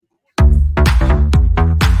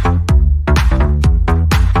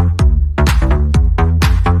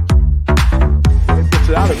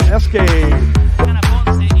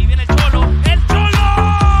Vázquez. Y viene el Cholo. ¡El Cholo!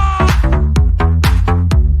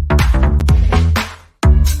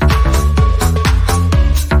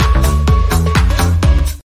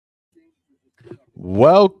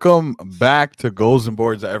 Welcome back to Goals and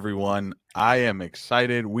Boards, everyone. I am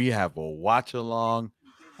excited. We have a watch along.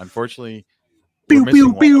 Unfortunately, we're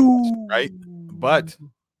missing one of us, right? But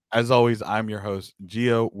as always, I'm your host,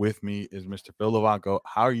 Geo. With me is Mr. Phil Levanco.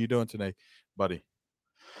 How are you doing today, buddy?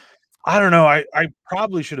 I don't know. I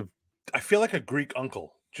probably should have. I feel like a Greek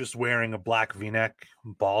uncle just wearing a black V-neck,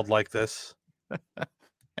 bald like this.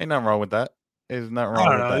 Ain't nothing wrong with that. There's nothing I wrong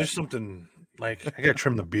don't with know. that. There's something like I gotta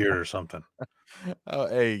trim the beard or something. Oh,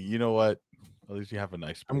 hey, you know what? At least you have a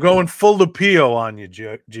nice I'm beard. going full Lupio on you,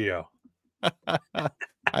 Gio.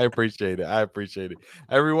 I appreciate it. I appreciate it.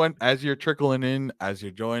 Everyone, as you're trickling in, as you're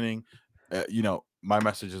joining, my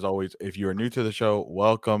message is always, if you are new to the show,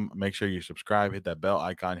 welcome. Make sure you subscribe, hit that bell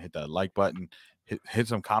icon, hit that like button, hit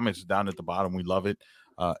some comments down at the bottom. We love it.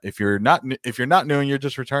 If you're not new and you're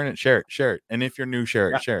just returning, share it. And if you're new,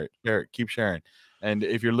 share it, keep sharing. And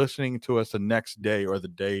if you're listening to us the next day or the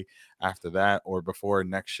day after that or before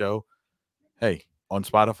next show, hey, on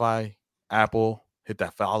Spotify, Apple, hit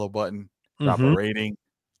that follow button, drop a rating,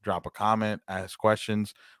 drop a comment, ask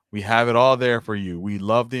questions. We have it all there for you. We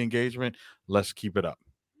love the engagement. Let's keep it up.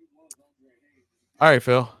 All right,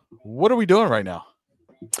 Phil, what are we doing right now?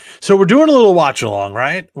 So we're doing a little watch along,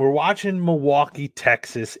 right? We're watching Milwaukee,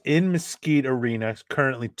 Texas in Mesquite Arena,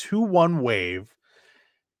 currently 2-1 Wave.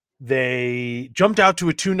 They jumped out to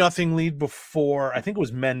a 2-0 lead before, I think it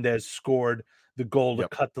was Mendez scored the goal to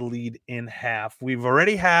cut the lead in half. We've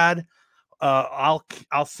already had, I'll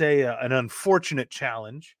say, an unfortunate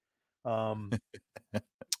challenge from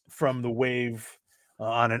the Wave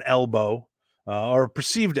on an elbow or a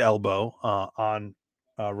perceived elbow on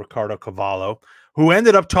Ricardo Cavallo, who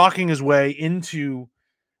ended up talking his way into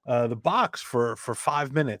the box for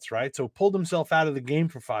 5 minutes, right? So pulled himself out of the game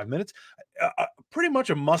for 5 minutes. Pretty much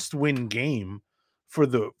a must-win game for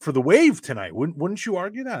the Wave tonight. Wouldn't you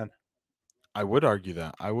argue that? I would argue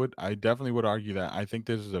that. I definitely would argue that. I think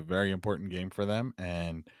this is a very important game for them,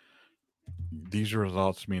 and these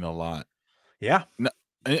results mean a lot. Yeah.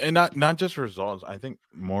 And not just results. I think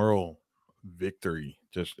moral victory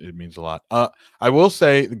it means a lot. I will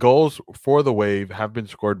say the goals for the Wave have been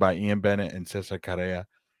scored by Ian Bennett and Cesar Correa,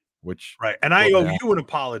 which right. And I owe you an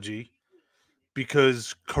apology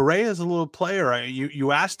because Correa is a little player.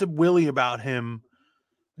 You asked Willie about him,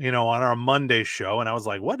 on our Monday show, and I was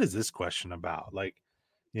like, "What is this question about?" Like,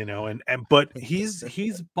 but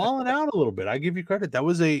he's balling out a little bit. I give you credit. That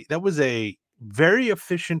was a very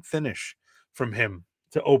efficient finish from him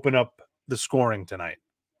to open up the scoring tonight.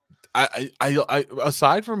 I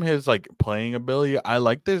aside from his playing ability, I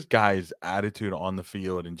like this guy's attitude on the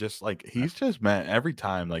field and just he's just every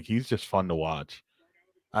time he's just fun to watch.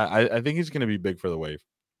 I think he's going to be big for the Wave.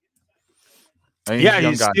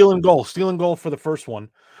 He's stealing goal for the first one,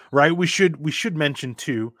 right? We should mention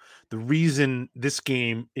too the reason this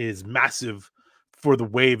game is massive for the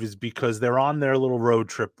Wave is because they're on their little road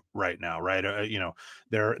trip right now, right?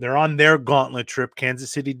 They're on their gauntlet trip.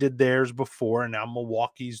 Kansas City did theirs before, and now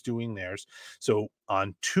Milwaukee's doing theirs. So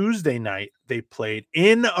on Tuesday night, they played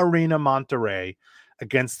in Arena Monterrey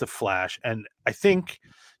against the Flash, and I think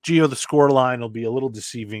Gio, the scoreline will be a little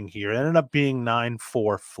deceiving here. It ended up being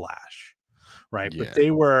 9-4 Flash, right? Yeah. But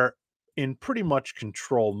they were in pretty much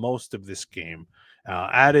control most of this game.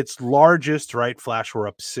 At its largest, right, Flash were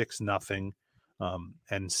up 6-0.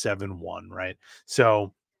 And 7-1, right?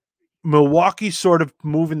 So Milwaukee sort of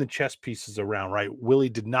moving the chess pieces around, right? Willie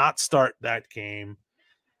did not start that game.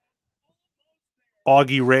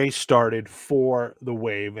 Augie Ray started for the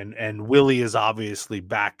Wave, and Willie is obviously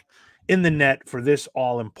back in the net for this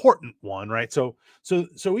all-important one, right? So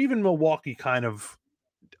even Milwaukee kind of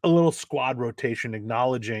a little squad rotation,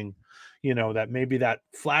 acknowledging, that maybe that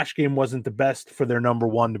Flash game wasn't the best for their number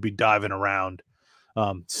one to be diving around.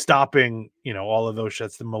 Stopping, all of those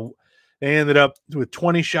shots. They ended up with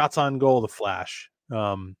 20 shots on goal, the Flash,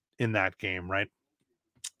 in that game, right?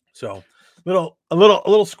 So a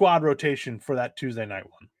little squad rotation for that Tuesday night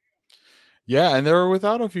one. Yeah, and they were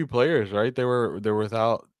without a few players, right? They were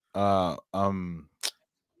without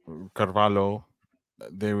Carvalho.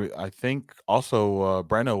 I think also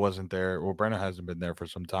Breno wasn't there. Well, Breno hasn't been there for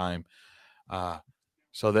some time.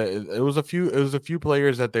 So it was a few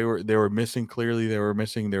players that they were missing. Clearly, they were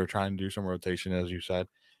missing. They were trying to do some rotation, as you said,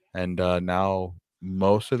 and now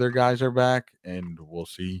most of their guys are back, and we'll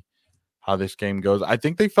see how this game goes. I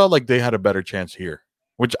think they felt like they had a better chance here,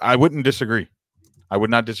 which I wouldn't disagree. I would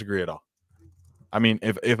not disagree at all. I mean,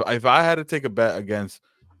 if I had to take a bet against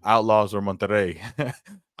Outlaws or Monterrey.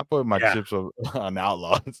 I put my Yeah. chips on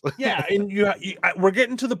Outlaws. Yeah, and we're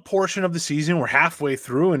getting to the portion of the season. We're halfway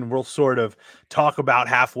through, and we'll sort of talk about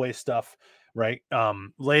halfway stuff, right?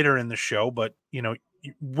 Later in the show, but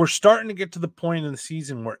we're starting to get to the point in the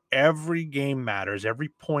season where every game matters, every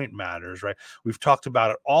point matters, right? We've talked about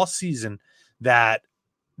it all season that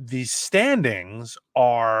the standings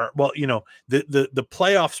are the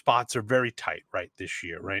playoff spots are very tight right this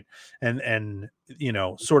year, right? And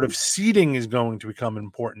sort of seeding is going to become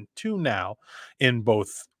important too now in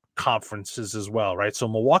both conferences as well, right? So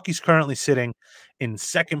Milwaukee's currently sitting in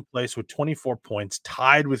second place with 24 points,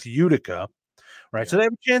 tied with Utica, right? So Yeah. they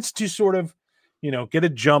have a chance to sort of get a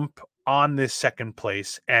jump on this second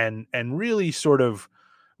place and really sort of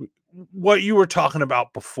what you were talking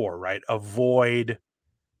about before, right? Avoid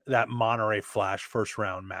that Monterrey Flash first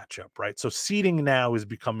round matchup, right? So seeding now is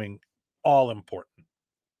becoming all important.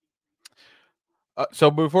 So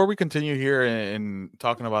before we continue here and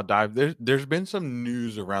talking about dive, there's been some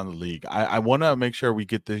news around the league. I want to make sure we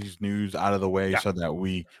get these news out of the way Yeah. so that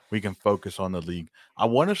we can focus on the league. I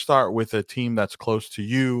want to start with a team that's close to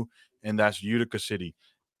you, and that's Utica City.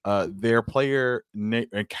 Their player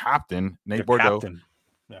and captain Their Nate Bordeaux. captain.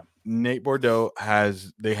 Yeah. Nate Bordeaux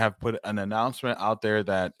they have put an announcement out there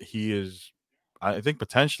that he is, I think,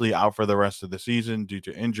 potentially out for the rest of the season due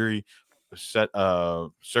to injury,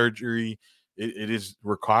 surgery. It is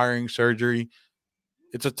requiring surgery.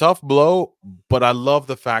 It's a tough blow, but I love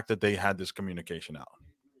the fact that they had this communication out.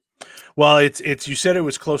 Well, it's you said it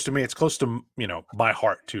was close to me. It's close to my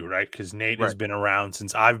heart too, right? Because Nate has Right. been around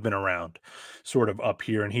since I've been around, sort of up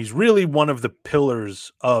here, and he's really one of the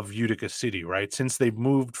pillars of Utica City, right? Since they've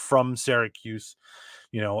moved from Syracuse,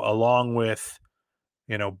 along with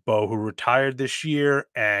Bo, who retired this year,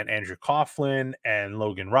 and Andrew Coughlin and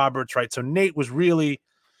Logan Roberts, right? So Nate was really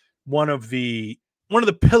one of the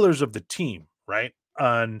pillars of the team, right?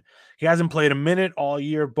 And he hasn't played a minute all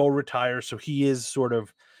year. Bo retires, so he is sort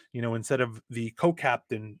of, instead of the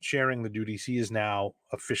co-captain sharing the duties, he is now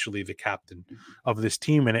officially the captain of this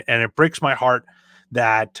team, and it breaks my heart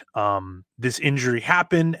that this injury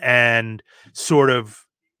happened, and sort of,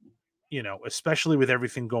 especially with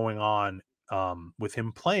everything going on with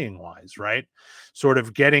him playing wise, right? Sort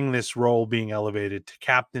of getting this role being elevated to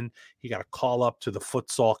captain. He got a call up to the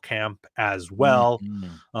futsal camp as well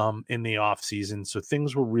Mhm. in the off season. So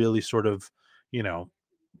things were really sort of,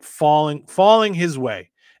 falling his way.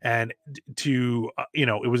 And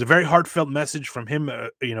it was a very heartfelt message from him, a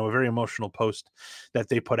very emotional post that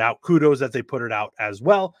they put out. Kudos that they put it out as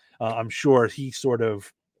well. I'm sure he sort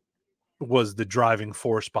of was the driving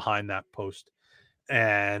force behind that post.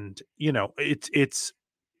 And it's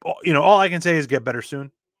all I can say is get better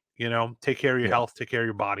soon. Take care of your Yeah. health, take care of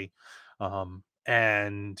your body.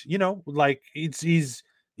 And like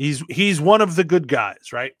he's one of the good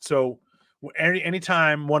guys, right? So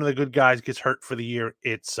anytime one of the good guys gets hurt for the year,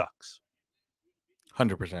 it sucks.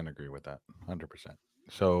 100% agree with that. 100%.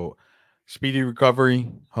 So, speedy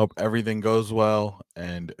recovery. Hope everything goes well,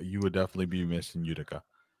 and you would definitely be missing Utica.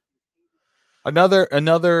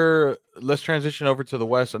 Another let's transition over to the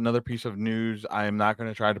West. Another piece of news. I am not going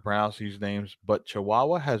to try to pronounce these names, but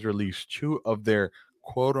Chihuahua has released two of their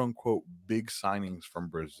quote unquote big signings from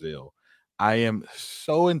Brazil. I am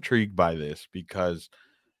so intrigued by this because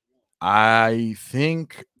I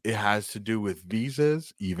think it has to do with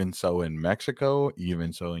visas, even so in Mexico,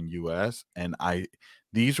 even so in US. And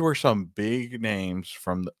these were some big names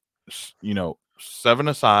from the, seven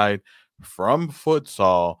aside from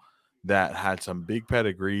futsal that had some big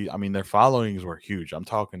pedigree. I mean, their followings were huge. I'm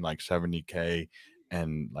talking like 70K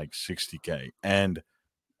and like 60K. And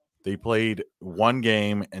they played one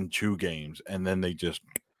game and two games and then they just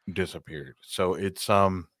disappeared. So it's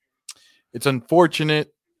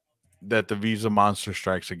unfortunate that the visa monster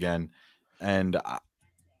strikes again. And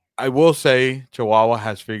I will say Chihuahua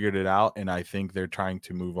has figured it out, and I think they're trying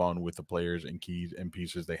to move on with the players and keys and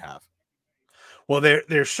pieces they have. Well,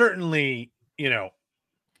 they're certainly,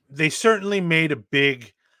 they certainly made a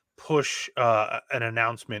big push, an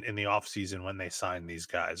announcement in the offseason when they signed these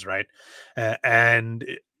guys, right? And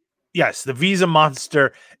yes, the visa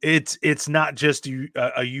monster, it's not just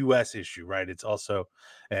a US issue, right? It's also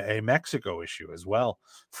a Mexico issue as well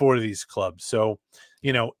for these clubs. So,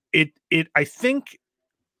 it I think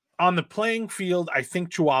on the playing field, I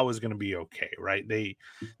think Chihuahua is going to be okay, right?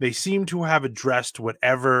 They seem to have addressed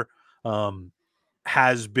whatever um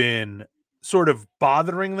has been sort of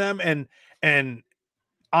bothering them, and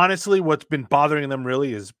honestly what's been bothering them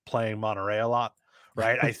really is playing Monterrey a lot,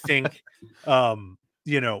 right? I think um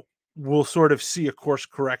you know we'll sort of see a course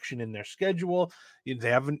correction in their schedule. They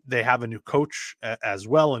have a new coach as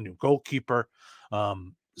well, a new goalkeeper.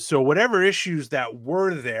 So whatever issues that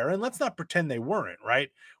were there, and let's not pretend they weren't, right?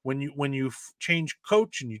 When you change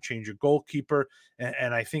coach and you change your goalkeeper,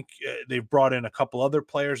 and I think they've brought in a couple other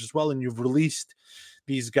players as well, and you've released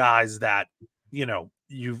these guys that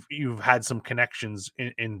you've had some connections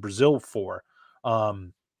in Brazil for.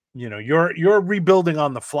 You're rebuilding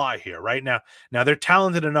on the fly here right now. Now they're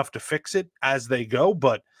talented enough to fix it as they go,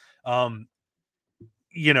 but in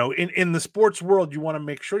the sports world, you want to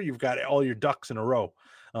make sure you've got all your ducks in a row.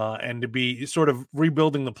 And to be sort of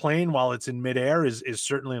rebuilding the plane while it's in midair is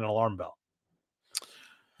certainly an alarm bell.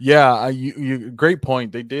 Yeah, you great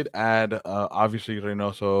point. They did add obviously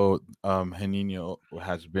Reynoso Geninho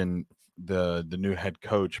has been the new head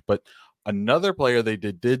coach, but another player they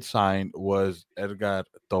did sign was Edgar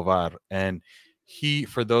Tovar, and he,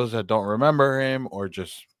 for those that don't remember him or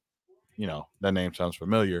just that name sounds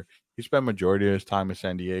familiar. He spent majority of his time in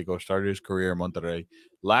San Diego, started his career in Monterrey.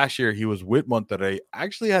 Last year, he was with Monterrey,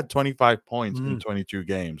 actually had 25 points in 22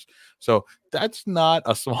 games. So that's not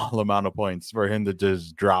a small amount of points for him to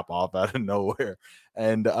just drop off out of nowhere.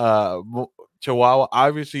 And Chihuahua,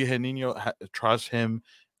 obviously, Geninho trusts him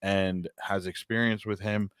and has experience with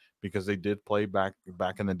him because they did play back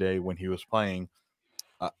in the day when he was playing.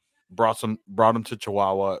 Brought him to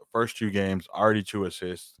Chihuahua. First 2 games, already 2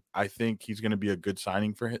 assists. I think he's going to be a good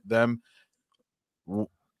signing for them.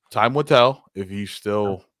 Time will tell if he's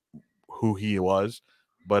still who he was,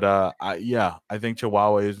 but I think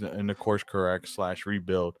Chihuahua is in the course correct /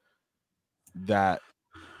 rebuild. That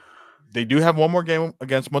they do have one more game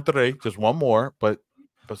against Monterrey, just one more, but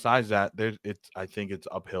besides that, I think it's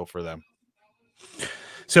uphill for them.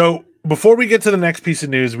 So before we get to the next piece of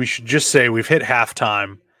news, we should just say we've hit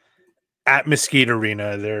halftime at Mesquite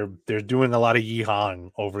Arena. They're doing a lot of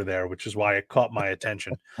yeehawing over there, which is why it caught my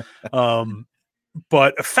attention.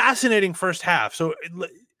 But a fascinating first half. So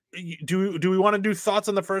do we want to do thoughts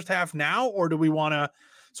on the first half now, or do we want to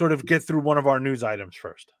sort of get through one of our news items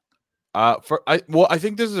first? I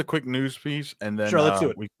think this is a quick news piece, and then sure, let's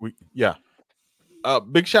do it.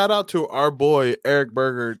 Big shout out to our boy Eric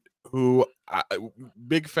Berger, who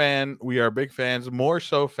big fan. We are big fans, more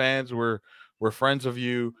so fans. We're friends of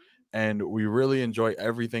you, and we really enjoy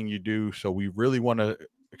everything you do. So we really want to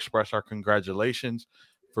express our congratulations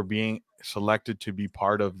for being selected to be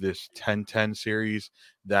part of this 10-10 series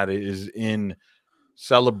that is in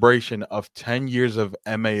celebration of 10 years of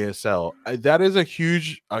MASL. That is a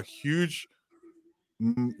huge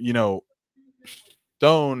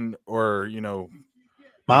stone or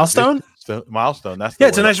milestone. Milestone. That's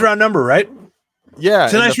it's a nice round number, right? Yeah,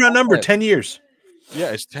 it's a nice round number. 10 years.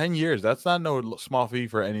 Yeah, it's 10 years. That's not no small fee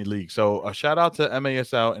for any league. So a shout out to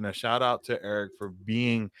MASL and a shout out to Eric for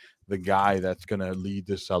being the guy that's going to lead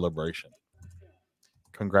this celebration.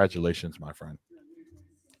 Congratulations, my friend.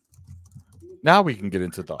 Now we can get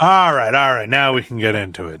into thoughts. All right. Now we can get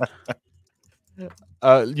into it.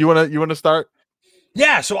 You want to start?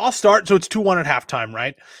 Yeah, so I'll start. So it's 2-1 at halftime,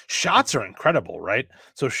 right? Shots are incredible, right?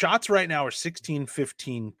 So shots right now are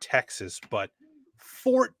 16-15 Texas, but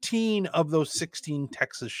 14 of those 16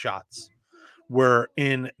 Texas shots were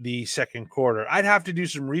in the second quarter. I'd have to do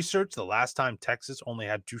some research. The last time Texas only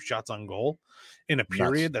had 2 shots on goal in a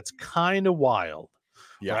period, that's kind of wild,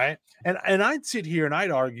 right? And I'd sit here and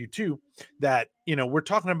I'd argue too that, we're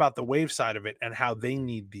talking about the Wave side of it and how they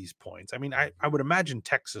need these points. I mean, I would imagine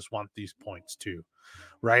Texas want these points too,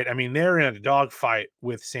 right? I mean, they're in a dogfight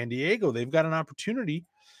with San Diego. They've got an opportunity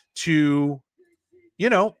to,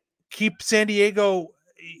 keep San Diego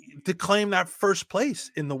to claim that first place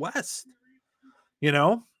in the West.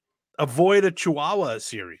 Avoid a Chihuahua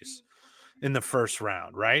series in the first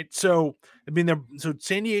round, right? So, I mean, so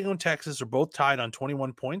San Diego and Texas are both tied on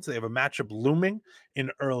 21 points. They have a matchup looming in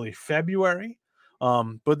early February.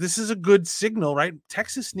 But this is a good signal, right?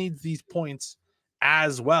 Texas needs these points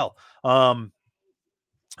as well. The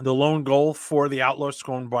lone goal for the Outlaws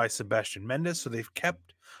scored by Sebastian Mendes. So they've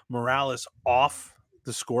kept Morales off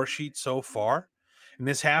the score sheet so far. In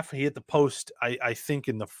this half, he hit the post, I think,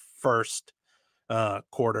 in the first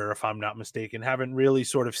quarter, if I'm not mistaken. Haven't really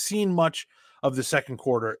sort of seen much of the second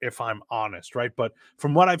quarter, if I'm honest, right? But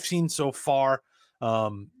from what I've seen so far,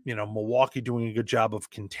 Milwaukee doing a good job of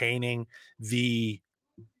containing the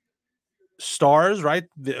Stars, right?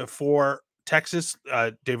 For Texas,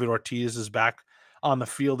 David Ortiz is back on the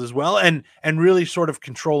field as well, and really sort of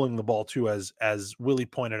controlling the ball too, as Willie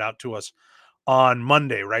pointed out to us on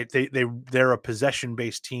Monday, right? They're a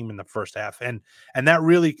possession-based team in the first half, and that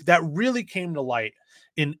really came to light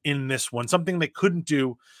in this one. Something they couldn't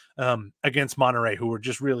do against Monterrey, who were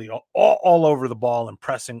just really all over the ball and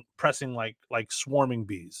pressing like swarming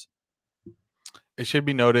bees. It should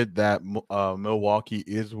be noted that Milwaukee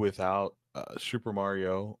is without Super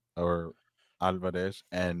Mario or Alvarez,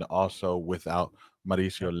 and also without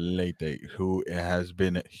Mauricio Leite, who has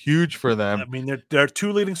been huge for them. I mean, they're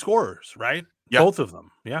two leading scorers, right? Yeah. Both of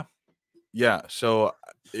them. Yeah. Yeah, so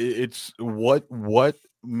it's what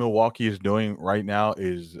Milwaukee is doing right now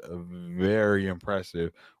is very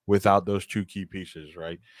impressive without those two key pieces,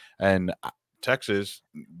 right? And Texas,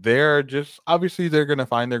 they're just obviously they're going to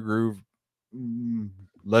find their groove.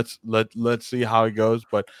 Let's see how it goes,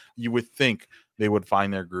 but you would think they would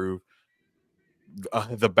find their groove.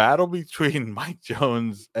 The battle between Mike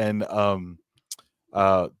Jones and well,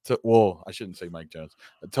 I shouldn't say Mike Jones,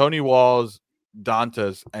 Tony Walls,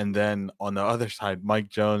 Dantas, and then on the other side, Mike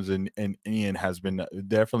Jones and Ian has been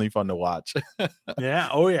definitely fun to watch. Yeah.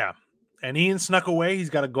 Oh, yeah. And Ian snuck away. He's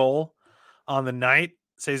got a goal on the night.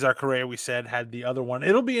 Cesar Correa, we said, had the other one.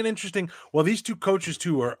 It'll be an interesting. Well, these two coaches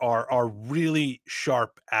too are really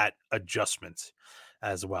sharp at adjustments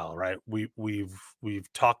as well, right?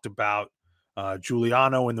 We've talked about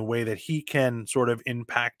Giuliano and the way that he can sort of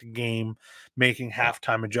impact the game, making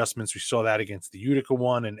halftime adjustments. We saw that against the Utica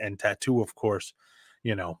one, and Tattoo, of course.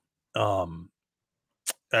 You know,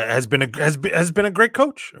 has been a great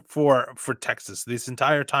coach for Texas this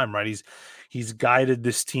entire time, right? He's guided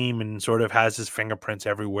this team and sort of has his fingerprints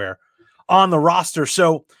everywhere on the roster.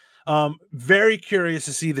 So very curious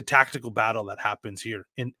to see the tactical battle that happens here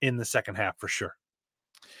in the second half for sure.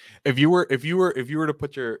 If you were to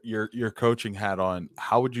put your coaching hat on,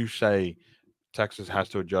 how would you say Texas has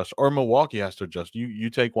to adjust or Milwaukee has to adjust? You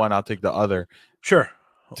take one, I'll take the other. Sure.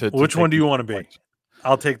 To Which one do you want to be? Points.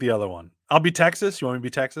 I'll take the other one. I'll be Texas. You want me to be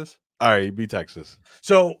Texas? All right, be Texas.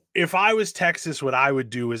 So if I was Texas, what I would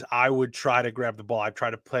do is I would try to grab the ball. I'd try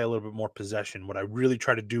to play a little bit more possession. What I really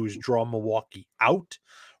try to do is draw Milwaukee out,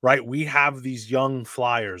 right? We have these young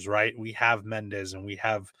flyers, right? We have Mendez and we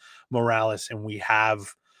have Morales and we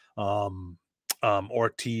have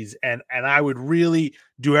Ortiz. And I would really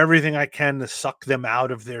do everything I can to suck them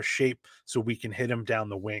out of their shape so we can hit them down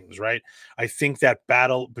the wings, right? I think that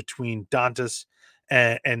battle between Dantas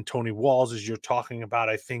and Tony Walls, as you're talking about,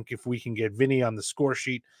 I think if we can get Vinny on the score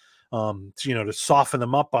sheet, to soften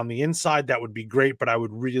them up on the inside, that would be great. But I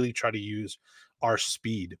would really try to use our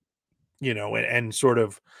speed, and sort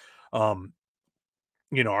of, I'm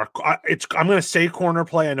going to say corner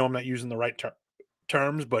play. I know I'm not using the right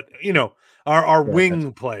terms, but our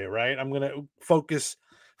wing play, right? I'm going to focus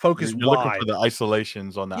You're wide. looking for the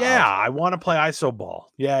isolations on the yeah. outside. I want to play iso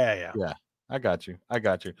ball. Yeah. I got you.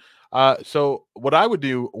 So what I would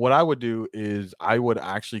do is I would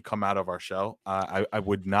actually come out of our shell. I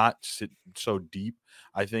would not sit so deep.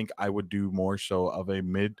 I think I would do more so of a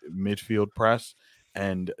midfield press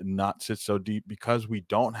and not sit so deep because we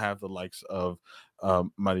don't have the likes of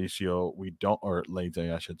Mauricio. We don't, or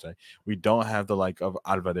Leite, I should say. We don't have the like of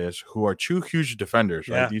Alvarez, who are two huge defenders,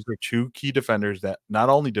 right? Yeah. These are two key defenders that not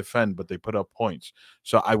only defend, but they put up points.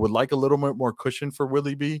 So I would like a little bit more cushion for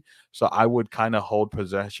Willie B. So I would kind of hold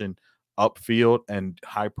possession upfield and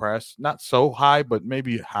high press, not so high, but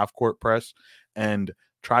maybe half court press, and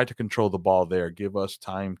try to control the ball there. Give us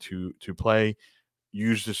time to play.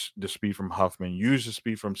 Use the speed from Huffman. Use the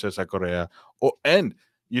speed from Cesar Correa. And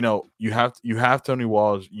you have Tony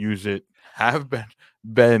Walls use it. Have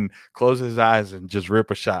Ben close his eyes and just rip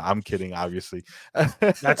a shot. I'm kidding, obviously.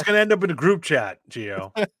 That's going to end up in a group chat,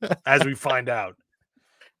 Gio, as we find out.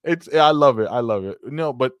 I love it.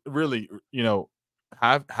 No, but really,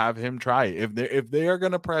 have him try it. If they are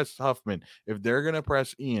gonna press Huffman, if they're gonna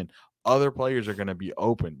press Ian, other players are gonna be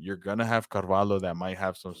open. You're gonna have Carvalho that might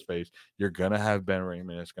have some space. You're gonna have Ben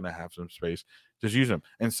Raymond that's gonna have some space. Just use him.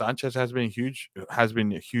 And Sanchez has been huge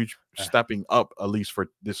stepping up, at least for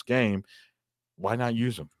this game. Why not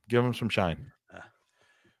use him? Give him some shine.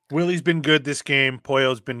 Willie's been good this game.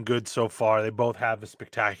 Pollo's been good so far. They both have a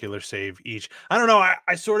spectacular save each. I don't know.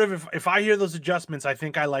 I sort of, if I hear those adjustments, I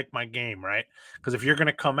think I like my game, right? Because if you're going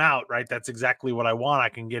to come out, right, that's exactly what I want. I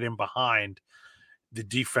can get in behind the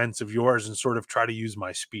defense of yours and sort of try to use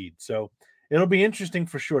my speed. So it'll be interesting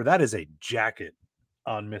for sure. That is a jacket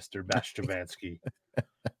on Mr. Bashchavansky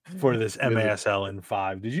for this MASL in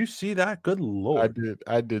 5. Did you see that? Good Lord.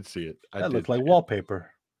 I did see it. That looked like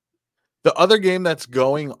wallpaper. The other game that's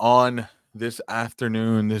going on this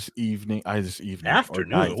evening.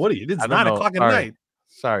 Afternoon? What are you? It's 9 o'clock at night.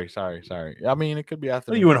 Sorry. I mean, it could be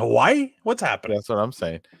afternoon. Are you in Hawaii? What's happening? That's what I'm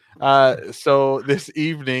saying. So this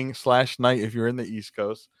evening /night, if you're in the East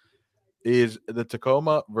Coast, is the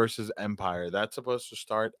Tacoma versus Empire. That's supposed to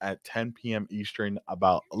start at 10 p.m. Eastern,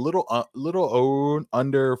 about a little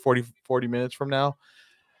under 40 minutes from now.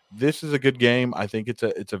 This is a good game. I think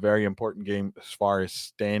it's a very important game as far as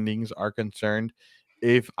standings are concerned.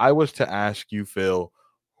 If I was to ask you, Phil,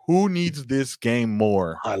 who needs this game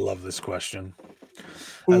more? I love this question. I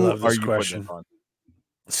Who love are this you putting it question. on?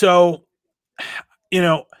 So,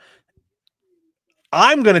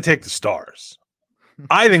 I'm going to take the Stars.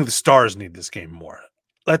 I think the Stars need this game more.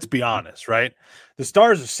 Let's be honest, right? The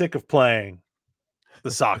Stars are sick of playing the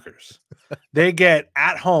Sockers. They get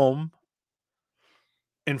at home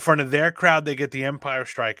in front of their crowd, they get the Empire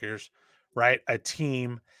Strikers, right? A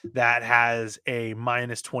team that has a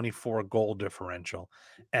minus 24 goal differential.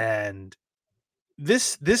 And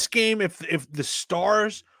this game, if the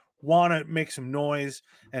Stars want to make some noise,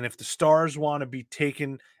 and if the Stars want to be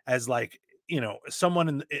taken as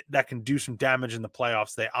someone that can do some damage in the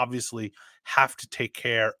playoffs, they obviously have to take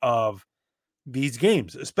care of these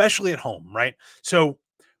games, especially at home, right? So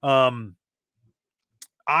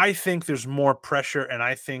I think there's more pressure, and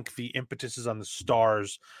I think the impetus is on the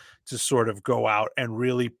Stars to sort of go out and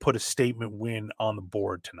really put a statement win on the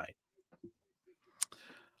board tonight.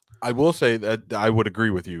 I will say that I would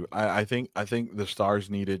agree with you. I think the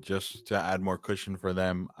Stars needed just to add more cushion for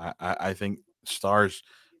them. I think Stars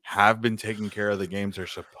have been taking care of the games they're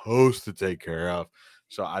supposed to take care of,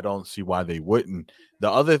 so I don't see why they wouldn't.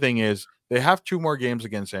 The other thing is they have two more games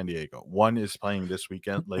against San Diego. One is playing this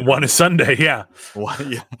weekend later. One is Sunday, yeah.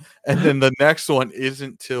 One, yeah, and then the next one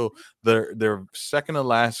isn't till their second to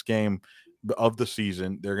last game of the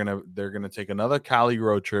season. They're gonna take another Cali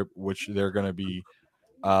road trip, which they're gonna be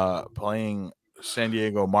playing San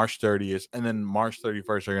Diego March 30th, and then March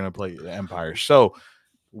 31st they're going to play the Empire. So,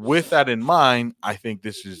 with that in mind, I think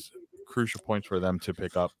this is crucial points for them to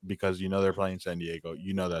pick up because they're playing San Diego.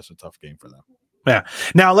 That's a tough game for them. Yeah.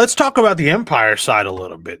 Now let's talk about the Empire side a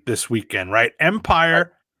little bit this weekend, right?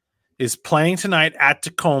 Empire is playing tonight at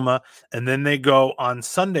Tacoma, and then they go on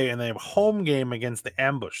Sunday and they have a home game against the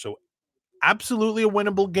Ambush. So, absolutely a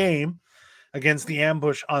winnable game against the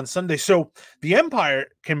Ambush on Sunday. So the Empire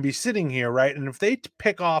can be sitting here, right? And if they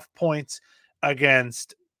pick off points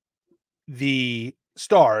against the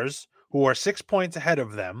Stars, who are 6 points ahead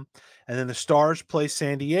of them, and then the Stars play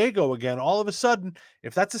San Diego again, all of a sudden,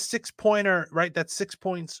 if that's a 6-pointer, right, that's 6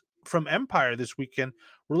 points from Empire this weekend,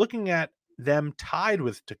 we're looking at them tied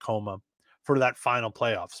with Tacoma for that final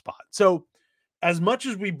playoff spot. So as much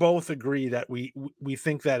as we both agree that we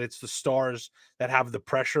think that it's the Stars that have the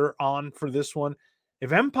pressure on for this one,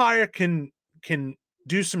 if Empire can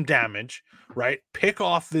do some damage, right, pick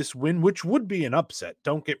off this win, which would be an upset,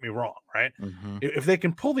 don't get me wrong, right? Mm-hmm. If they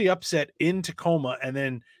can pull the upset in Tacoma and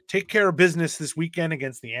then take care of business this weekend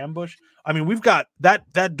against the Ambush, I mean, we've got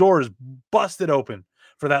that door is busted open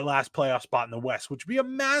for that last playoff spot in the West, which would be a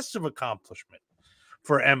massive accomplishment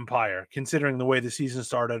for Empire, considering the way the season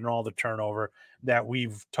started and all the turnover that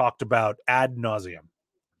we've talked about ad nauseum.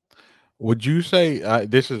 Would you say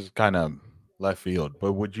this is kind of left field,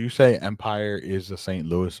 but would you say Empire is the St.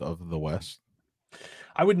 Louis of the West?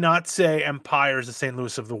 I would not say Empire is the St.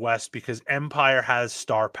 Louis of the West because Empire has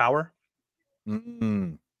star power.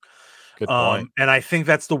 Mm, good point. And I think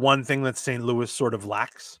that's the one thing that St. Louis sort of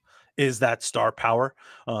lacks is that star power.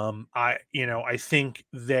 I think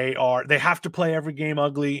they have to play every game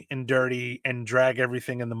ugly and dirty and drag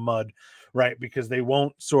everything in the mud, right? Because they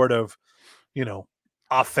won't sort of,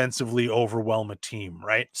 offensively overwhelm a team,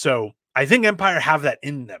 right? So I think Empire have that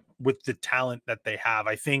in them with the talent that they have.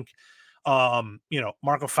 I think,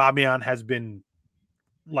 Marco Fabian has been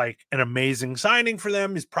like an amazing signing for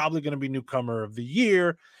them. He's probably going to be newcomer of the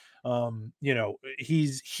year.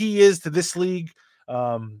 He is to this league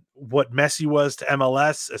what Messi was to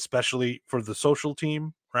MLS, especially for the social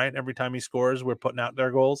team, right? Every time he scores, we're putting out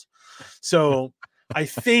their goals. So I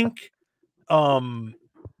think, I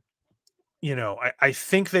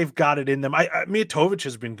think they've got it in them. Mijatovic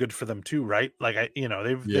has been good for them too, right? Like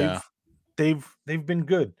they've been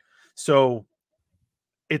good. So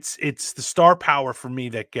it's the star power for me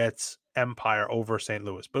that gets Empire over St.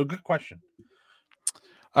 Louis. But a good question.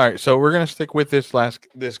 All right, so we're gonna stick with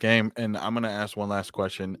this game, and I'm gonna ask one last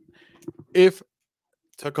question. If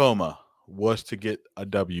Tacoma was to get a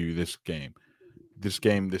W this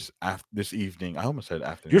evening, I almost said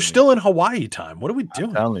afternoon. You're still in Hawaii time. What are we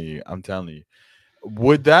doing? I'm telling you.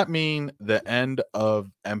 Would that mean the end of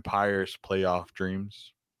Empire's playoff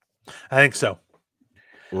dreams? I think so.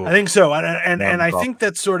 Ooh, I think so. And I think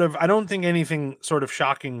that's sort of, I don't think anything sort of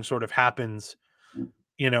shocking sort of happens,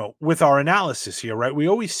 with our analysis here, right? We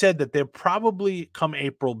always said that they'll probably come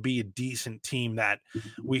April be a decent team that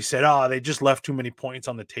we said, oh, they just left too many points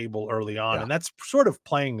on the table early on. Yeah. And that's sort of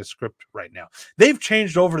playing the script right now. They've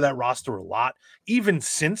changed over that roster a lot, even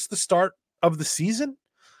since the start of the season.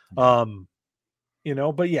 Yeah.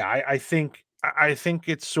 But yeah, I think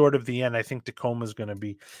it's sort of the end. I think Tacoma's going to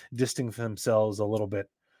be distancing themselves a little bit.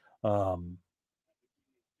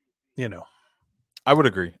 I would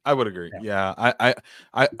agree. Yeah. Yeah.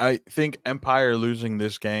 I think Empire losing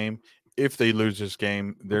this game, if they lose this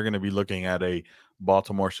game, they're going to be looking at a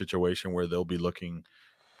Baltimore situation where they'll be looking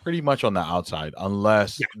pretty much on the outside,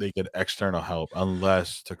 unless they get external help,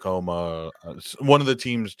 unless Tacoma, one of the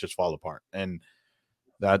teams just fall apart, and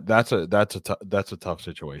that's a tough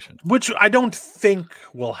situation. Which I don't think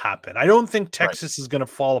will happen. I don't think Right. Texas is going to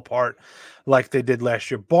fall apart like they did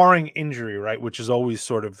last year, barring injury, right? Which is always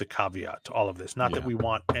sort of the caveat to all of this. Not that Yeah. we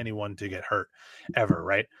want anyone to get hurt ever,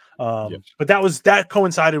 right? Yes. But that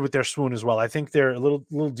coincided with their swoon as well. I think they're a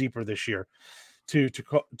little deeper this year to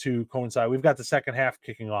coincide. We've got the second half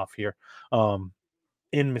kicking off here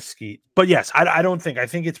in Mesquite. But yes, I don't think. I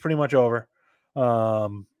think it's pretty much over.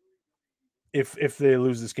 If they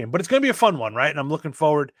lose this game, but it's going to be a fun one, right? And I'm looking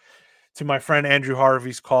forward to my friend Andrew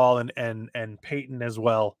Harvey's call and Peyton as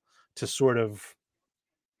well to sort of,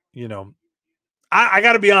 I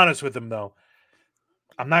got to be honest with him though.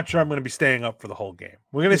 I'm not sure I'm going to be staying up for the whole game.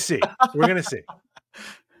 We're going to see. We're going to see.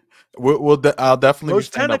 I'll definitely Those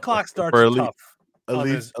 10 o'clock starts are tough. At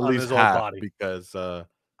least half, body. Because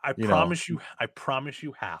I promise you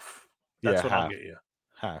half. That's what I'll get you.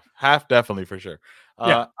 Half definitely for sure.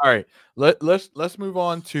 Yeah. All right. Let's move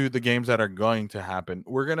on to the games that are going to happen.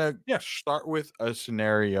 We're gonna start with a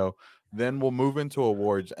scenario, then we'll move into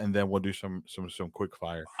awards, and then we'll do some quick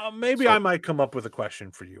fire. Maybe I might come up with a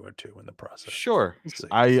question for you or two in the process. Sure.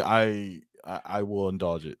 I will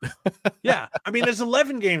indulge it. Yeah. I mean, there's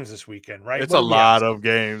 11 games this weekend, right? It's a lot of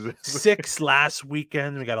games. 6 last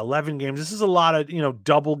weekend. We got 11 games. This is a lot of,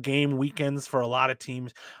 double game weekends for a lot of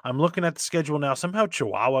teams. I'm looking at the schedule now. Somehow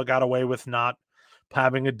Chihuahua got away with not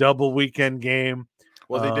having a double weekend game.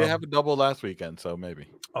 Well, they did have a double last weekend, so maybe.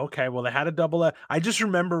 Okay. Well, they had a double. I just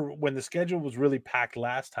remember when the schedule was really packed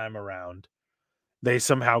last time around, they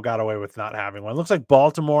somehow got away with not having one. It looks like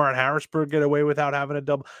Baltimore and Harrisburg get away without having a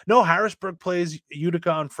double. No, Harrisburg plays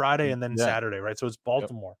Utica on Friday and then Saturday, right? So it's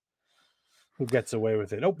Baltimore who gets away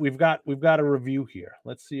with it. Oh, we've got a review here.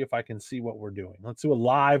 Let's see if I can see what we're doing. Let's do a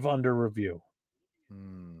live under review.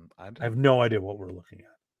 I have no idea what we're looking at.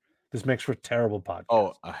 This makes for terrible podcast.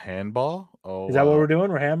 Oh, a handball? Oh, is that what we're doing?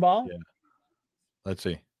 We're handball? Yeah. Let's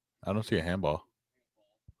see. I don't see a handball.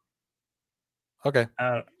 Okay.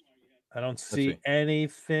 I don't see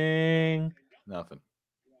anything. Nothing.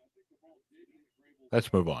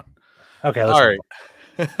 Let's move on. Okay. All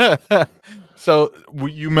right. So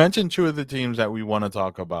you mentioned two of the teams that we want to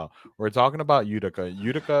talk about. We're talking about Utica.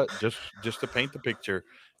 Utica, just to paint the picture,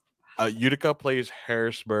 Utica plays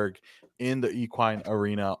Harrisburg in the Equine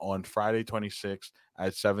Arena on Friday 26th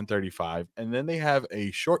at 7:35, and then they have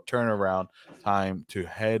a short turnaround time to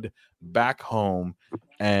head back home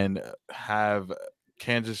and have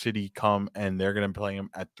Kansas City come, and they're going to play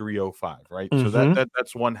them at 3:05, right? So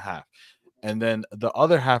that's one half. And then the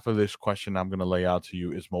other half of this question I'm going to lay out to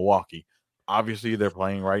you is Milwaukee. Obviously, they're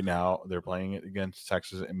playing right now. They're playing against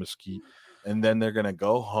Texas and Mesquite. And then they're going to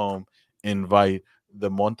go home, invite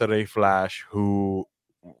the Monterrey Flash, who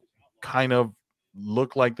kind of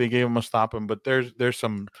look like they gave them a stopping, but there's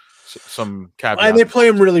some caveats. And they play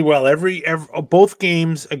them really well. Every both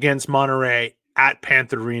games against Monterrey at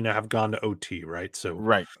Panther Arena have gone to OT, right? So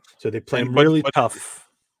they play them really tough.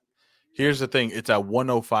 Here's the thing: it's a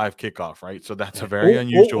 1:05 kickoff, right? So that's a very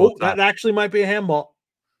unusual. That actually might be a handball.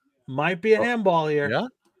 Might be a handball here. Yeah.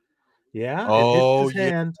 Yeah. Oh, it hit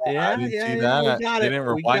his hand. I didn't see that. They didn't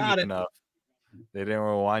rewind it enough. They didn't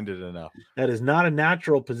rewind it enough. That is not a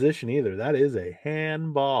natural position either. That is a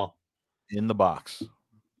handball in the box.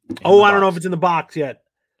 I don't know if it's in the box yet.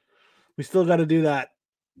 We still got to do that.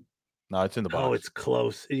 No, it's in the box. Oh, it's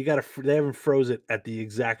close. They haven't froze it at the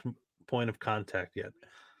exact point of contact yet.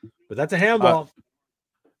 But that's a handball.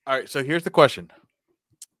 All right. So here's the question: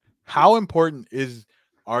 how important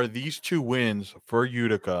are these two wins for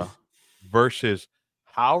Utica versus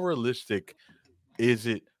how realistic is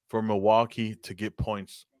it for Milwaukee to get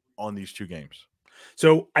points on these two games?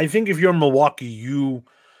 So I think if you're Milwaukee, you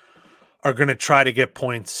are going to try to get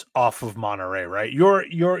points off of Monterrey, right?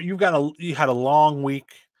 You had a long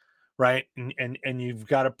week, right? And you've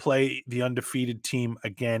got to play the undefeated team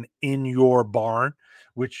again in your barn,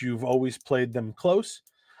 which you've always played them close.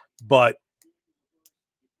 But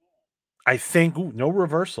I think no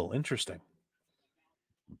reversal. Interesting.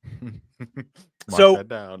 Mark So that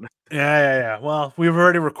down. yeah. Well, we've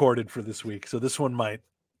already recorded for this week, so this one might.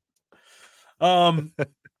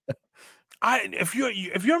 If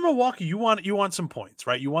you're Milwaukee, you want some points,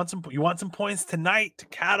 right? You want some points tonight to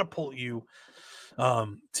catapult you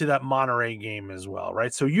to that Monterrey game as well,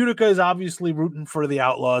 right? So Utica is obviously rooting for the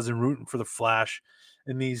Outlaws and rooting for the Flash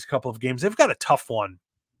in these couple of games. They've got a tough one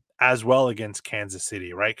as well against Kansas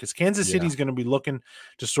City, right? Because Kansas City Yeah. is going to be looking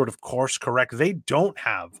to sort of course correct. They don't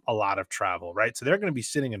have a lot of travel, right? So they're going to be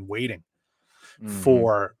sitting and waiting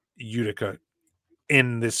for Utica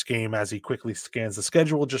in this game as he quickly scans the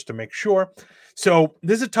schedule just to make sure. So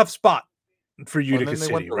this is a tough spot for Well, and Utica then they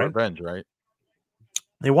City, went to right? revenge, right?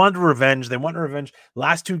 They wanted revenge. They want revenge.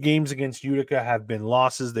 Last two games against Utica have been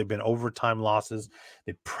losses. They've been overtime losses.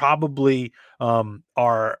 They probably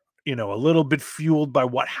are, a little bit fueled by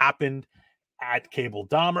what happened at Cable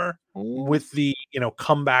Dahmer Ooh. with the,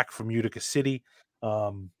 comeback from Utica City.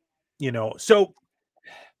 So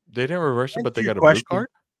They didn't reverse it, but they your got a blue question. card.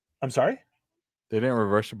 I'm sorry. They didn't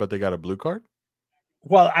reverse it, but they got a blue card.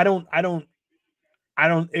 Well, I don't.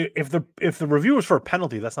 If the review is for a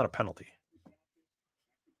penalty, that's not a penalty.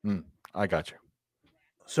 I got you.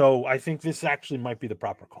 So I think this actually might be the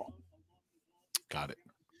proper call. Got it.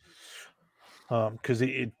 Because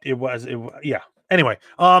it was. Anyway,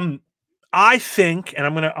 I think, and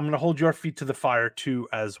I'm gonna hold your feet to the fire too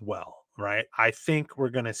as well, right? I think we're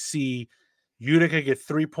gonna see Utica get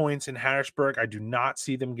 3 points in Harrisburg. I do not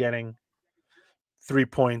see them getting 3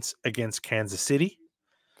 points against Kansas City.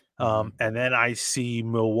 And then I see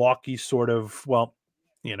Milwaukee sort of,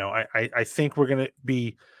 I think we're going to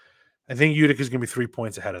be, I think Utica is going to be 3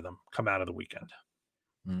 points ahead of them come out of the weekend.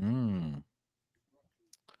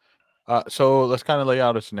 So let's kind of lay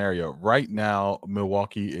out a scenario. Right now,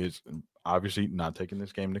 Milwaukee is obviously not taking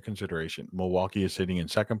this game into consideration. Milwaukee is sitting in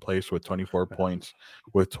second place with 24 points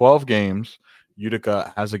with 12 games.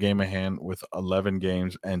 Utica has a game in hand with 11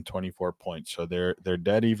 games and 24 points. So they're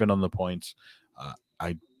dead even on the points.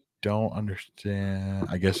 I don't understand.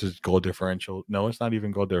 I guess it's goal differential. No, it's not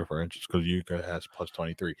even goal differential because Utica has plus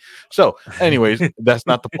 23. So, anyways, that's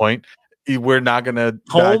not the point. We're not gonna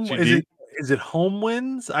dive too deep. Is it home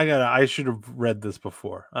wins? I should have read this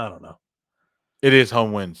before. I don't know. It is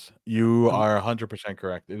home wins. You are 100%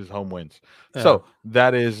 correct. It is home wins. So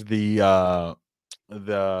that is the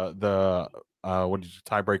what is it,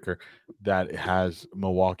 tiebreaker that has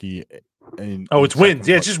Milwaukee it's wins.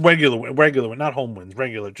 Yeah, it's just regular win, not home wins.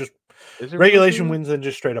 Regular, just regulation wins and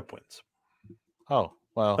just straight up wins. Oh,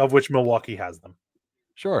 well. Of which Milwaukee has them.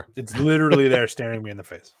 Sure. It's literally there staring me in the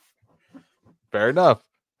face. Fair enough.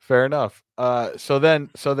 So then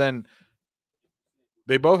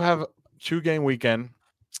they both have 2-game weekend.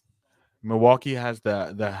 Milwaukee has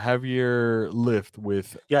the heavier lift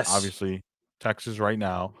with obviously Texas right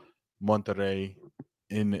now, Monterrey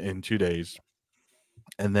in 2 days.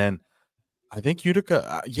 And then I think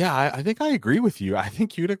Utica, I think I agree with you. I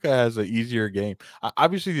think Utica has an easier game.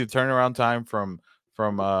 Obviously, the turnaround time from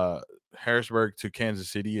Harrisburg to Kansas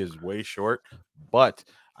City is way short, but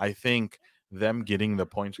I think them getting the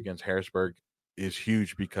points against Harrisburg is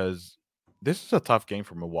huge because this is a tough game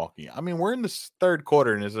for Milwaukee. I mean, we're in the third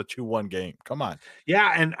quarter and it's a 2-1 game. Come on.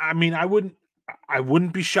 Yeah, and I mean, I wouldn't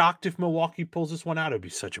be shocked if Milwaukee pulls this one out. It'd be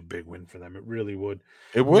such a big win for them. It really would.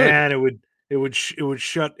 It would. Man, it would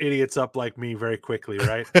shut idiots up like me very quickly,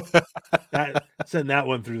 right? Send that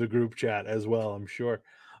one through the group chat as well, I'm sure.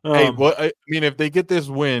 Hey, well, I mean, if they get this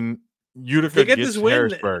win, Utica gets this win,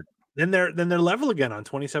 Harrisburg. Then they're level again on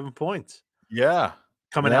 27 points. Yeah,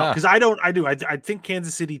 coming out because I think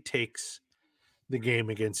Kansas City takes the game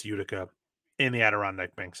against Utica in the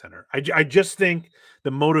Adirondack Bank Center. I just think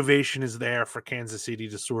the motivation is there for Kansas City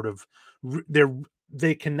to sort of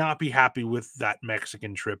they cannot be happy with that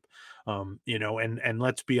Mexican trip, and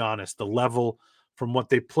let's be honest, the level from what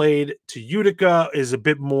they played to Utica is a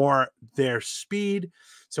bit more their speed.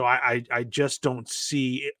 So I just don't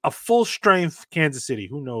see a full strength Kansas City.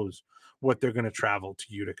 Who knows what they're going to travel to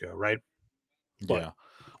Utica, right? But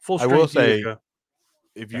full strength I will say, Utica,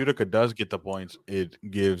 if Utica does get the points, it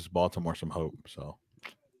gives Baltimore some hope. So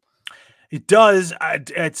it does. I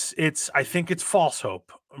think it's false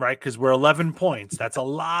hope, right? Because we're 11 points. That's a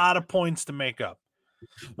lot of points to make up.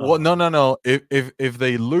 Well, no. If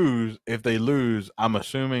they lose, I'm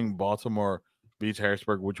assuming Baltimore beats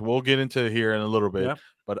Harrisburg, which we'll get into here in a little bit. Yeah.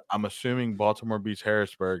 But I'm assuming Baltimore beats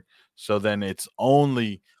Harrisburg, so then it's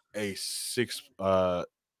only a 7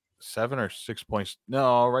 or 6 points.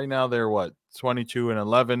 No, right now they're what 22 and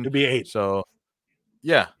 11. It'd be 8. So,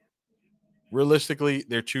 yeah, realistically,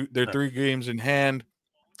 they're 3 games in hand.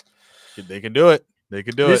 They can do it. They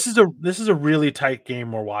could do This it. is a really tight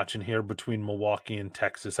game we're watching here between Milwaukee and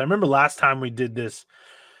Texas. I remember last time we did this,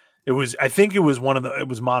 I think it was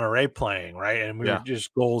Monterrey playing, right? And we were Yeah.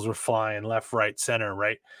 just goals were flying left, right, center,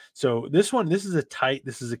 right? So this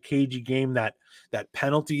is a cagey game. That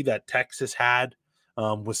penalty that Texas had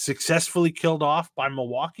was successfully killed off by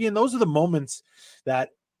Milwaukee. And those are the moments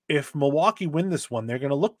that if Milwaukee win this one, they're going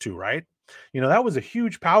to look to, right? That was a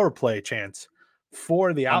huge power play chance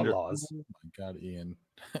for the Oh Outlaws my God, Ian.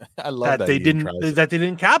 I love that that they Ian didn't tries. that they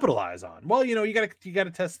didn't capitalize on. Well, you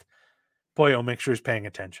gotta test Pollo, make sure he's paying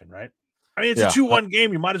attention, right? I mean, it's a Yeah. 2-1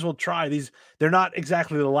 game. You might as well try these. They're not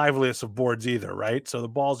exactly the liveliest of boards either, right? So the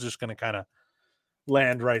ball's just going to kind of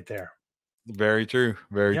land right there. Very true.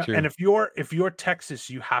 Very Yeah, true. and if you're Texas,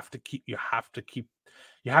 you have to get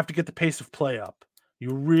the pace of play up.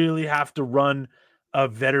 You really have to run a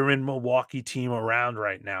veteran Milwaukee team around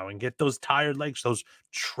right now and get those tired legs, those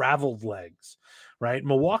traveled legs, right?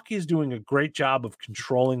 Milwaukee is doing a great job of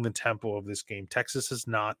controlling the tempo of this game. Texas has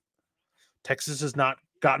not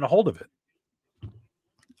gotten a hold of it.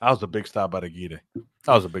 That was a big stop by the Gita.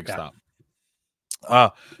 That was a big Yeah.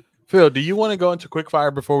 stop. Phil, do you want to go into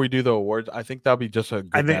quickfire before we do the awards? I think that'll be just a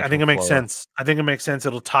good. I think it makes sense. I think it makes sense.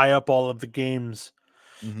 It'll tie up all of the games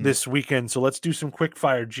this weekend. So let's do some quick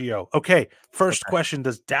fire, Geo. Okay, first question: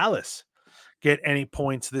 does Dallas get any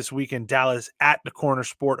points this weekend? Dallas at the Corner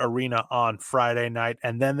Sport Arena on Friday night,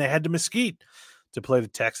 and then they head to Mesquite to play the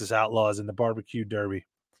Texas Outlaws in the Barbecue Derby.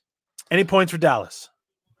 Any points for Dallas?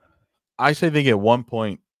 I say they get 1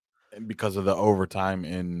 point because of the overtime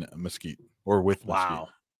in Mesquite or with Mesquite. Wow,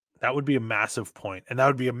 that would be a massive point, and that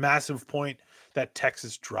would be a massive point that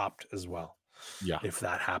Texas dropped as well. Yeah, if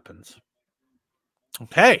that happens.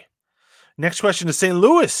 Okay. Next question: does St.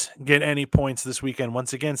 Louis get any points this weekend?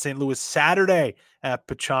 Once again, St. Louis Saturday at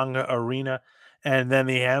Pechanga Arena, and then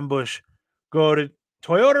the Ambush go to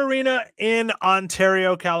Toyota Arena in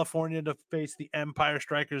Ontario, California to face the Empire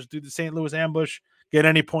Strikers. Do the St. Louis Ambush get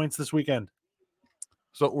any points this weekend?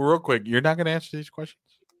 So real quick, you're not going to answer these questions?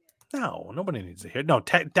 No, nobody needs to hear. No,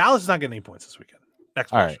 Dallas is not getting any points this weekend. Next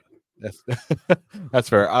question. All right. That's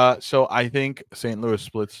fair. So I think St. Louis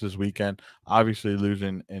splits this weekend, obviously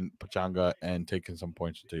losing in Pachanga and taking some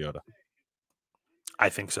points to Toyota. I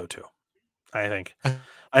think so too. I think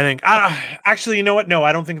actually, you know what? No,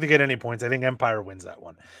 I don't think they get any points. I think Empire wins that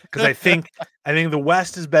one because I think the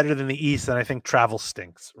West is better than the East, and I think travel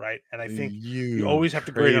stinks, right? And I think you always have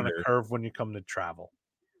to grade on a curve when you come to travel.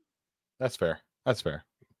 That's fair. That's fair.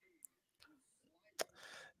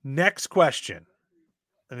 Next question,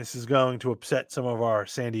 and this is going to upset some of our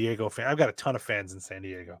San Diego fans. I've got a ton of fans in San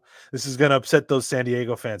Diego. This is going to upset those San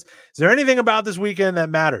Diego fans. Is there anything about this weekend that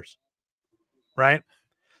matters? Right?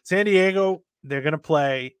 San Diego, they're going to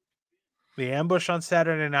play the Ambush on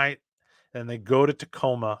Saturday night, and they go to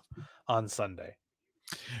Tacoma on Sunday.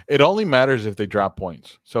 It only matters if they drop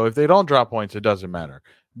points. So if they don't drop points, it doesn't matter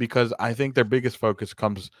because I think their biggest focus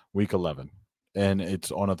comes week 11, and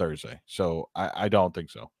it's on a Thursday. So I don't think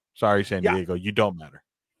so. Sorry, San Diego, you don't matter.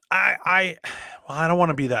 I don't want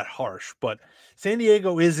to be that harsh, but San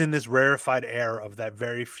Diego is in this rarefied air of that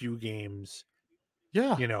very few games.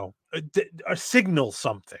 Yeah, a signal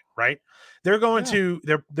something, right? They're going to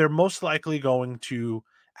they're most likely going to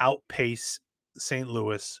outpace St.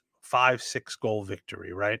 Louis 5-6 goal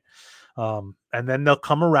victory, right? And then they'll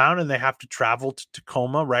come around and they have to travel to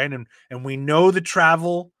Tacoma, right? And we know the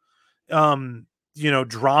travel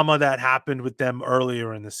drama that happened with them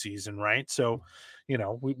earlier in the season, right? So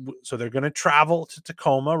so they're going to travel to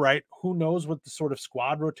Tacoma, right? Who knows what the sort of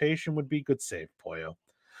squad rotation would be? Good save, Pollo.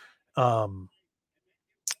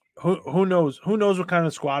 Who knows what kind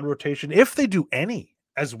of squad rotation, if they do any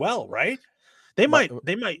as well, right? They might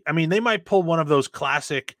pull one of those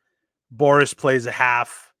classic Boris plays a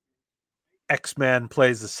half, X-Men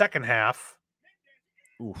plays the second half.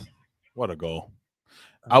 Oof, what a goal.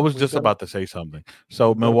 I was just about to say something.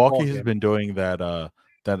 So Milwaukee has been doing that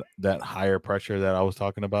higher pressure that I was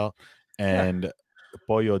talking about, and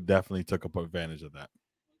Pollo definitely took advantage of that.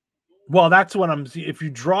 Well, that's what I'm seeing. If you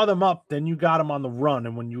draw them up, then you got them on the run.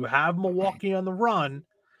 And when you have Milwaukee on the run,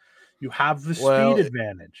 you have the speed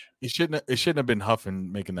advantage. It shouldn't have been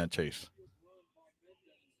Huffman making that chase.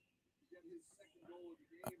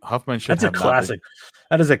 Huffman should have classic.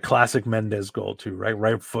 That is a classic Mendez goal too, right?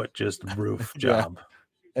 Right foot, just roof job.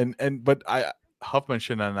 But Huffman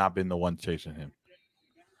should have not been the one chasing him.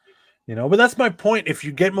 But that's my point. If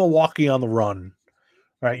you get Milwaukee on the run,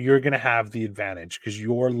 right, you're going to have the advantage because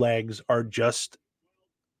your legs are just,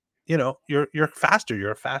 you're faster.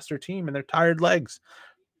 You're a faster team, and they're tired legs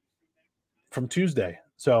from Tuesday.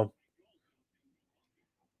 So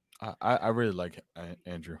I really like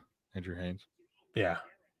Andrew Haynes. Yeah,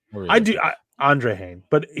 I really I like do. him. Andre Hayne,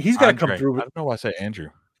 but he's got to come Andre, through I with. don't know why I say Andrew.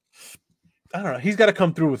 I don't know. He's got to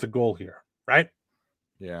come through with a goal here, right?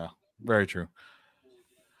 Yeah, very true.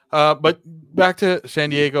 But back to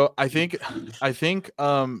San Diego, I think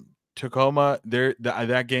Tacoma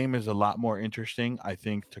that game is a lot more interesting. I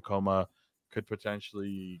think Tacoma could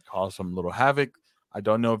potentially cause some little havoc. I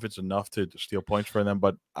don't know if it's enough to steal points for them,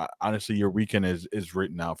 but honestly, your weekend is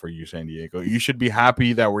written out for you, San Diego. You should be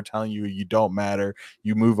happy that we're telling you you don't matter.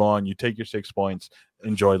 You move on. You take your 6 points.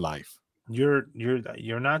 Enjoy life. You're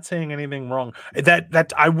not saying anything wrong.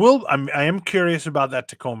 That I will. I am curious about that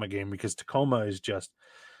Tacoma game because Tacoma is just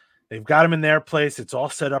they've got them in their place. It's all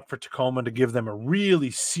set up for Tacoma to give them a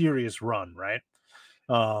really serious run, right?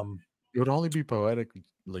 Um, It would only be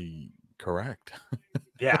poetically correct.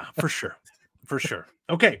 yeah, for sure, for sure.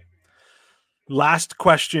 Okay, last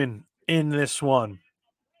question in this one: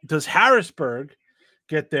 does Harrisburg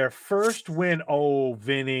get their first win? Oh,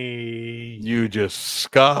 Vinny, You just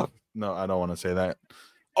scuff. No, I don't want to say that.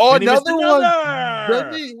 Oh, Vinny missed another one.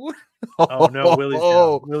 another. Vinny. Oh no, Willie's down.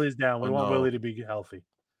 Oh, Willie's down. We want no. Willie to be healthy.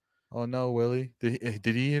 Oh no, Willie. Did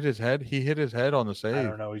he hit his head? He hit his head on the I save.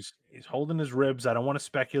 don't know. He's holding his ribs. I don't want to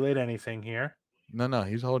speculate anything here. No,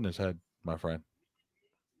 he's holding his head, my friend.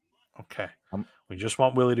 Okay. Um, We just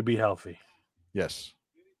want Willie to be healthy. yes.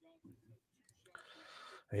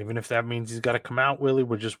 Even if that means he's got to come out, Willie,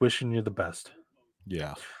 we're just wishing you the best.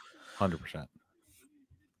 Yeah. 100%.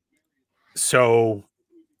 So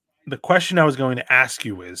the question I was going to ask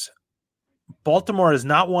you is Baltimore has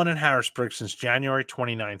not won in Harrisburg since January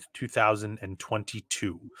 29th,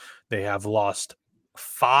 2022. They have lost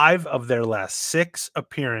 5 of their last 6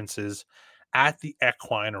 appearances at the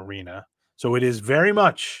Equine Arena. So it is very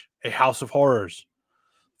much a house of horrors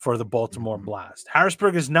for the Baltimore Mhm. Blast.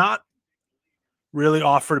 Harrisburg has not really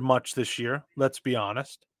offered much this year, let's be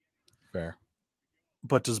honest. Fair.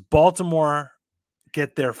 But does Baltimore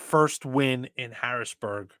get their first win in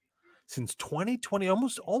Harrisburg since 2020?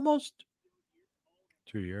 Almost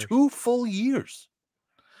 2 years. 2 full years.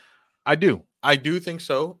 I do. I do think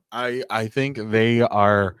so. I think they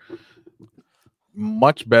are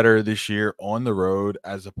much better this year on the road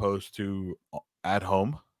as opposed to at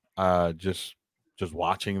home. Just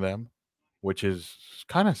watching them, which is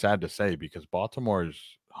kind of sad to say because Baltimore's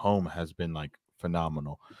home has been like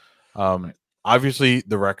phenomenal. Um, Right. Obviously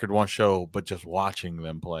the record won't show, but just watching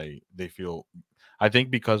them play, they feel. I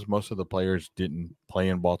think because most of the players didn't play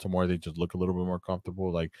in Baltimore, they just look a little bit more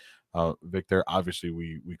comfortable. Like Victor, obviously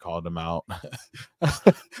we called him out.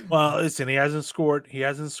 Well, listen, he hasn't scored. He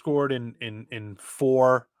hasn't scored in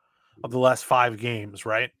 4 of the last 5 games,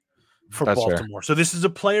 right? For That's fair. Baltimore. So this is a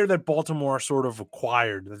player that Baltimore sort of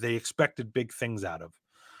acquired that they expected big things out of.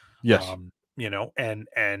 Yes.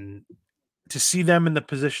 And to see them in the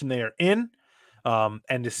position they are in,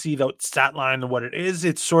 and to see the stat line and what it is,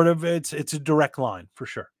 it's a direct line for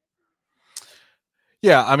sure.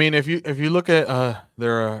 Yeah, I mean, if you look at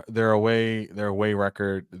their away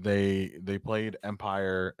record, they played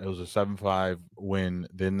Empire. It was a 7-5 win.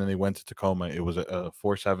 Then they went to Tacoma. It was a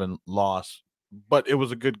 4-7 loss, but it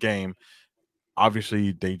was a good game.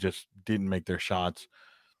 Obviously, they just didn't make their shots.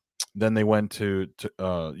 Then they went to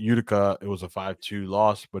Utica. It was a 5-2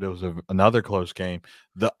 loss, but it was another close game.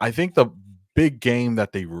 I think the big game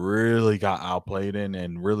that they really got outplayed in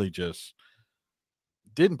and really just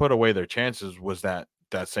didn't put away their chances was that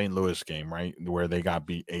St. Louis game, right, where they got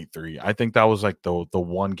beat 8-3. I think that was like the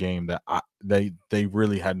one game that they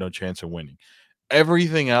really had no chance of winning.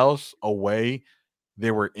 Everything else away,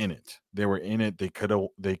 they were in it. They were in it. They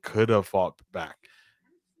could have fought back.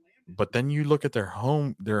 But then you look at their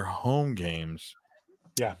home games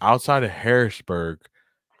Yeah. outside of Harrisburg,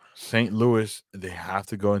 St. Louis, they have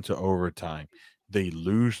to go into overtime. They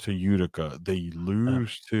lose to Utica. They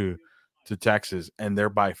lose to Texas, and they're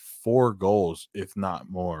by 4 goals, if not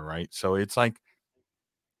more, right? So it's like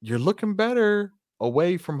you're looking better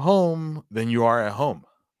away from home than you are at home.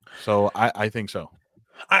 So I think so.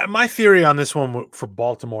 My theory on this one for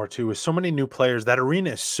Baltimore too is so many new players. That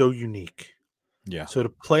arena is so unique. Yeah. So to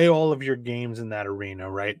play all of your games in that arena,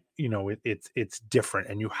 right? It's different,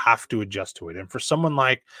 and you have to adjust to it. And for someone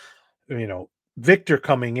like Victor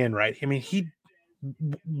coming in, right? I mean,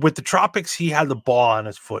 with the Tropics, he had the ball on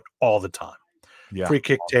his foot all the time. Yeah. Free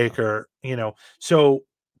kick taker, So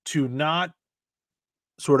to not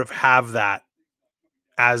sort of have that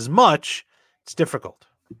as much, it's difficult,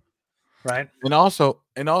 right? And also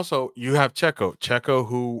you have Checo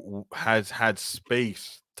who has had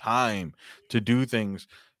space, time to do things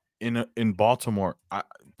in Baltimore.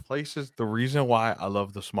 places, the reason why I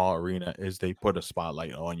love the small arena is they put a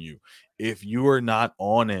spotlight on you. If you are not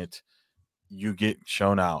on it, you get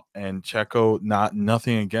shown out. And Checo, not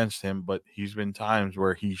nothing against him, but he's been times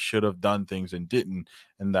where he should have done things and didn't,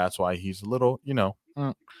 and that's why he's a little,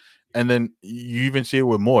 And then you even see it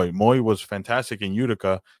with Moy. Moy was fantastic in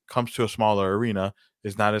Utica, comes to a smaller arena,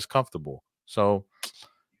 is not as comfortable. So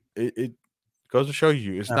it goes to show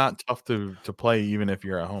you it's Yeah. not tough to play even if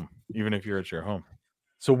you're at home, even if you're at your home.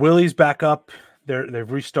 So Willie's back up.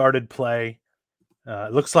 They've restarted play.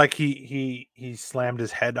 It looks like he slammed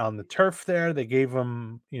his head on the turf there. They gave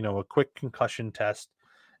him, a quick concussion test,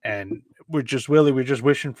 and we're just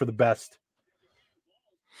wishing for the best.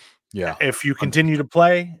 Yeah. If you continue to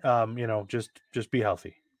play, just be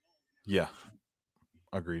healthy. Yeah.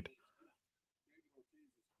 Agreed.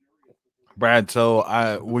 Brad,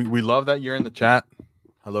 so we love that you're in the chat.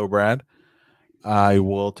 Hello, Brad. I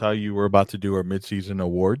will tell you we're about to do our midseason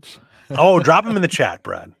awards. Oh, drop him in the chat,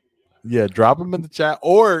 Brad. Yeah, drop them in the chat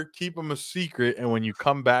or keep them a secret. And when you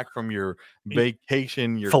come back from your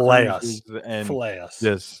vacation, your Fillet cruises, us. and Fillet us.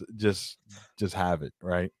 just have it,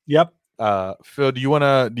 right? Yep. Phil, do you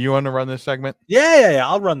wanna run this segment? Yeah.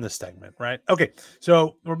 I'll run this segment, right? Okay.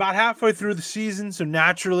 So we're about halfway through the season. So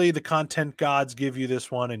naturally, the content gods give you this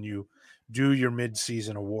one, and you do your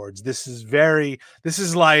mid-season awards. This is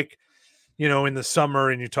like, in the summer,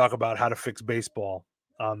 and you talk about how to fix baseball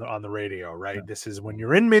on the radio, right? Yeah. This is when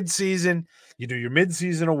you're in mid-season, you do your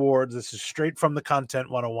mid-season awards. This is straight from the Content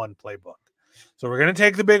 101 playbook. So we're going to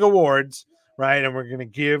take the big awards, right? And we're going to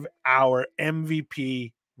give our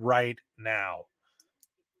MVP right now.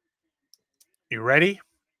 You ready?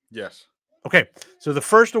 Yes. Okay. So the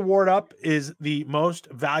first award up is the most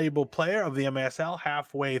valuable player of the MSL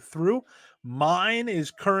halfway through. Mine is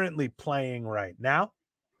currently playing right now.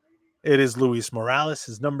 It is Luis Morales.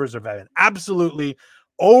 His numbers have been absolutely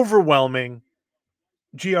overwhelming.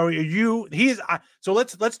 Geo, so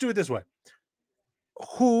let's do it this way.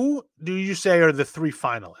 Who do you say are the three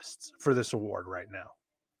finalists for this award right now?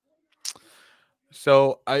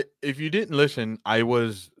 So if you didn't listen, I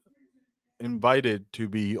was invited to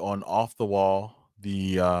be on Off the Wall,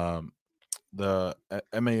 the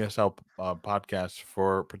MASL podcast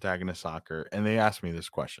for Protagonist Soccer, and they asked me this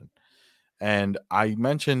question, and I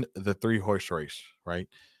mentioned the three horse race, right?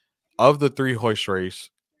 Of the three horse race,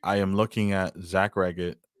 I am looking at Zach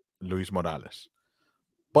Reggett, Luis Morales.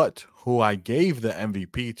 But who I gave the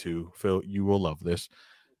MVP to, Phil, you will love this.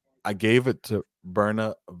 I gave it to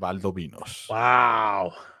Berna Valdovinos.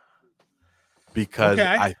 Wow. Because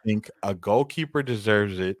Okay. I think a goalkeeper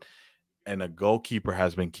deserves it, and a goalkeeper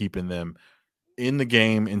has been keeping them in the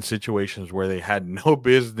game in situations where they had no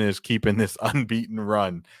business keeping this unbeaten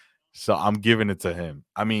run. So I'm giving it to him.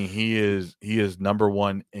 I mean, he is number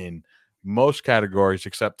one in most categories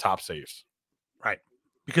except top saves. Right.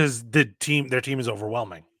 Because their team is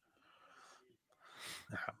overwhelming.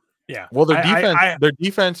 Yeah. Well, their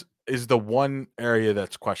defense is the one area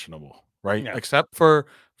that's questionable, right? Yeah. Except for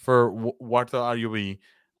Warta Ayubi,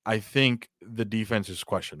 I think the defense is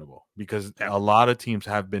questionable because a lot of teams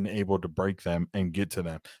have been able to break them and get to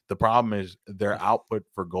them. The problem is their output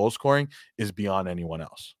for goal scoring is beyond anyone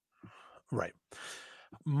else. Right.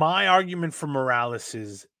 My argument for Morales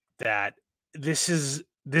is that this is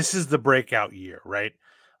the breakout year, right?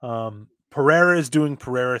 Pereira is doing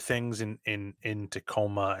Pereira things in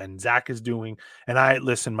Tacoma, and Zach is doing. And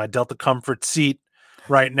my Delta Comfort seat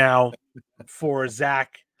right now for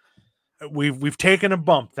Zach. We've taken a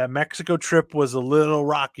bump. That Mexico trip was a little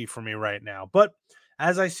rocky for me right now, but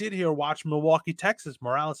as I sit here watch Milwaukee, Texas,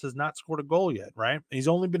 Morales has not scored a goal yet. Right? He's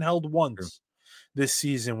only been held once this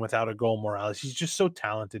season without a goal. Morales, he's just so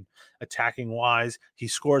talented attacking wise. He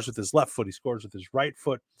scores with his left foot. He scores with his right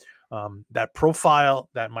foot. That profile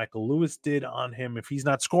that Michael Lewis did on him, if he's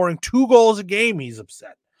not scoring 2 goals a game, he's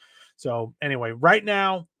upset. So anyway, right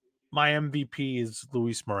now, my MVP is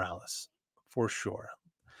Luis Morales for sure.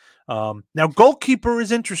 Now, goalkeeper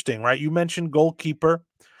is interesting, right? You mentioned goalkeeper.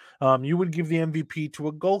 You would give the MVP to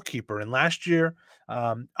a goalkeeper. And last year,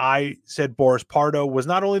 I said Boris Pardo was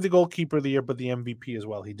not only the goalkeeper of the year, but the MVP as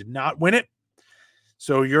well. He did not win it.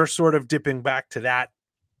 So you're sort of dipping back to that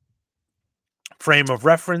frame of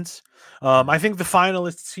reference. I think the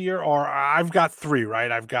finalists here I've got 3,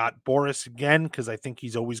 right? I've got Boris again, because I think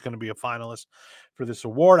he's always going to be a finalist for this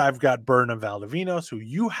award. I've got Berna Valdovinos, who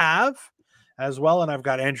you have as well. And I've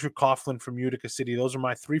got Andrew Coughlin from Utica City. Those are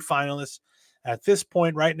my 3 finalists at this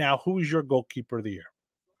point right now. Who is your goalkeeper of the year?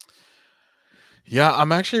 Yeah,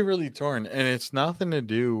 I'm actually really torn, and it's nothing to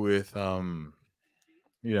do with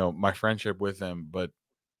my friendship with them, but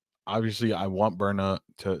obviously I want Berna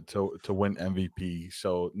to win MVP.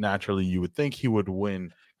 So naturally, you would think he would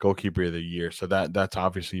win goalkeeper of the year. So that's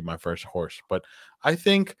obviously my first horse. But I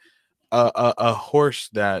think a horse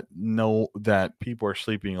that people are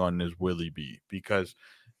sleeping on is Willie B, because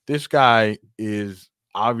this guy is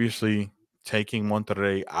obviously taking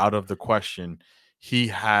Monterrey out of the question. He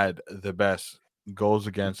had the best goals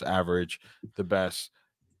against average, the best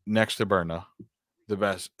next to Berna, the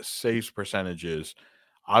best saves percentages.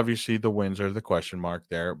 Obviously, the wins are the question mark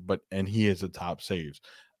there, but and he is the top saves.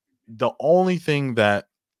 The only thing that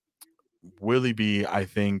Willie B, I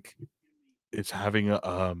think, is having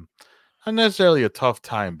a not necessarily a tough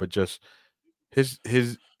time, but just his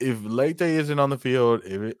if Leite isn't on the field,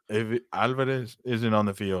 Alvarez isn't on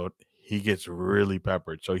the field, he gets really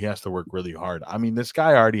peppered. So he has to work really hard. I mean, this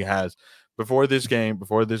guy already has before this game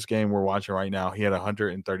we're watching right now, he had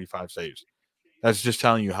 135 saves. That's just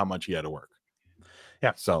telling you how much he had to work.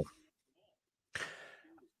 Yeah. So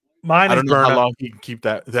Mine I is don't know how Berna. long he can keep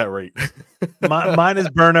that rate. Mine is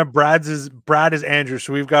Berna. Brad is Andrew.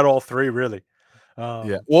 So we've got all three really.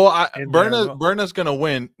 Yeah. Well, In there as well. Berna's gonna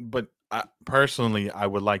win, but personally, I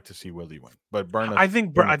would like to see Willie win. But I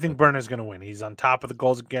think Berna's gonna Berna's going to win. He's on top of the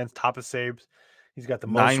goals against, top of saves. He's got the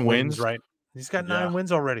most 9 wins, wins. right? He's got Yeah. 9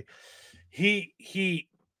 wins already. He.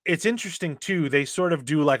 It's interesting too. They sort of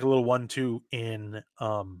do like a little 1-2 in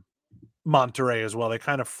Monterrey as well. They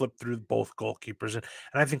kind of flip through both goalkeepers, and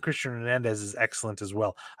I think Christian Hernandez is excellent as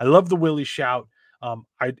well. I love the Willie shout.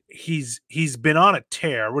 He's been on a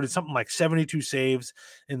tear. What is something like 72 saves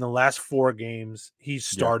in the last 4 games? He's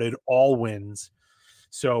started all wins,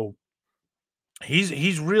 so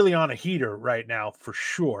he's really on a heater right now for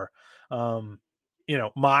sure.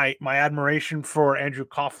 My admiration for Andrew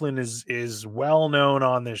Coughlin is well known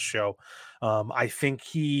on this show. I think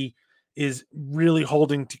he is really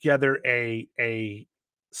holding together a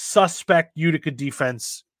suspect Utica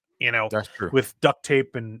defense, That's true. with duct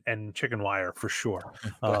tape and chicken wire for sure.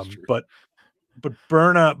 That's true. But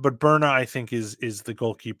Berna, I think is the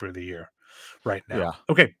goalkeeper of the year right now. Yeah,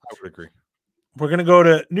 Okay, I would agree. we're going to go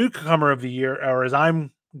to newcomer of the year, or as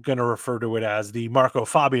I'm going to refer to it as the Marco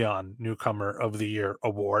Fabian newcomer of the year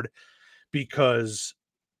award, because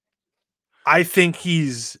I think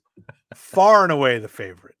he's far and away the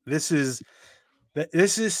favorite. This is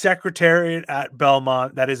Secretariat at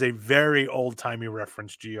Belmont. That is a very old timey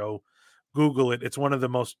reference. Geo, Google it. It's one of the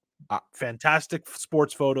most fantastic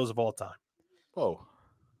sports photos of all time.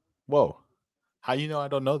 Whoa! How you know I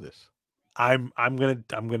don't know this? I'm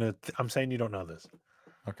saying you don't know this.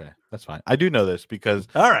 Okay, that's fine. I do know this because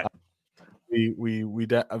all right.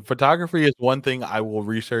 Photography is one thing I will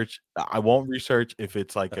research. I won't research if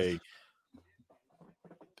it's like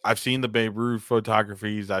I've seen the Babe Ruth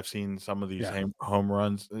photographies. I've seen some of these home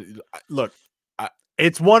runs. Look,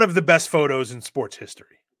 it's one of the best photos in sports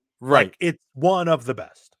history. Right. Like, it's one of the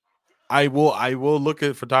best. I will look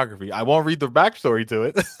at photography. I won't read the backstory to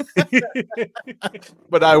it,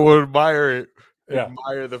 but I will admire it. Yeah.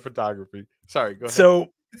 Admire the photography. Sorry, go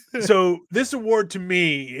ahead. So this award to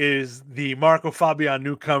me is the Marco Fabian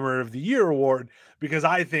Newcomer of the Year award, because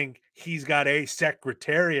I think he's got a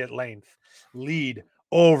Secretariat length lead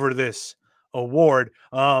over this award.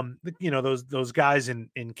 Those guys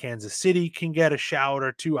in Kansas City can get a shout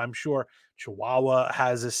or two. I'm sure Chihuahua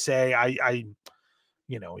has a say.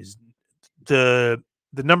 Is the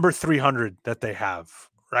number 300 that they have,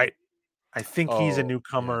 right? I think he's a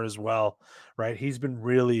newcomer as well, right? He's been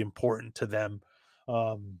really important to them.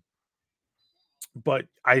 But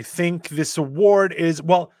I think this award is,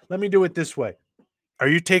 well, let me do it this way. Are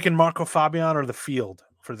you taking Marco Fabian or the field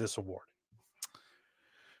for this award?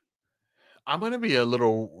 I'm going to be a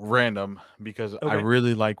little random because I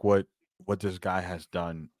really like what this guy has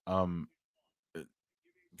done.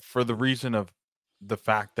 For the reason of the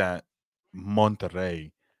fact that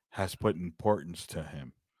Monterrey has put importance to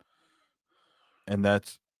him. And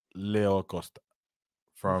that's Leo Costa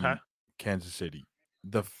from Kansas City.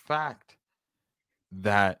 The fact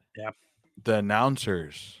that the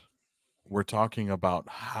announcers were talking about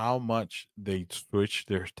how much they switched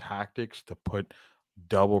their tactics to put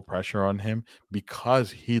double pressure on him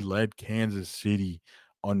because he led Kansas City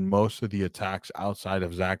on most of the attacks outside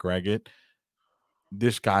of Zach Reggett.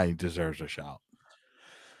 This guy deserves a shout.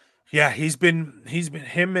 Yeah, he's been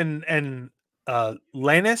him and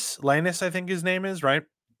Lannis, I think his name is, right?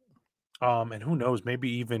 And who knows, maybe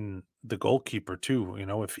even the goalkeeper too.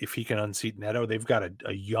 If he can unseat Neto, they've got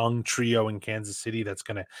a young trio in Kansas City that's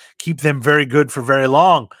going to keep them very good for very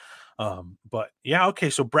long. But yeah, okay.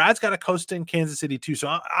 So Brad's got a Costa in Kansas City too. So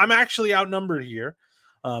I'm actually outnumbered here.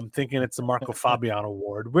 Thinking it's the Marco Fabian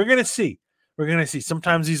award. We're gonna see. We're going to see.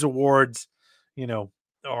 Sometimes these awards,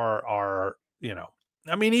 are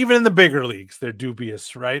I mean, even in the bigger leagues, they're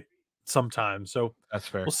dubious, right? Sometimes. So That's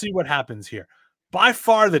fair. we'll see what happens here. By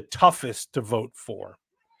far the toughest to vote for.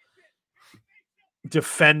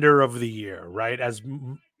 Defender of the year, right? As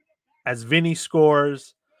Vinny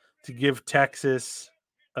scores to give Texas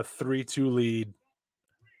a 3-2 lead.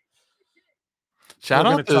 Shout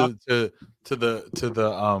out to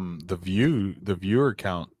the viewer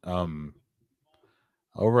count.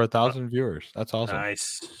 Over 1,000 viewers. That's awesome.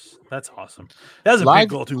 Nice. That's awesome. That was a big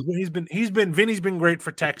goal too. Vinny's been great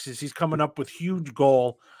for Texas. He's coming up with huge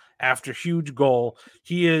goal after huge goal.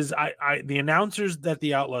 He is the announcers that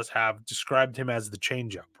the Outlaws have described him as the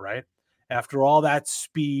changeup, right? After all that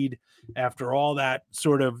speed, after all that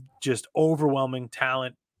sort of just overwhelming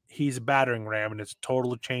talent, he's a battering ram, and it's a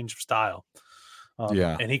total change of style.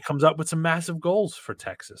 And he comes up with some massive goals for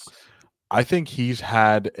Texas. I think he's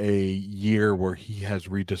had a year where he has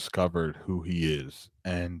rediscovered who he is,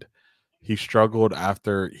 and he struggled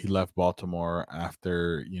after he left Baltimore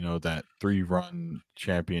after, that 3-run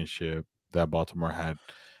championship that Baltimore had.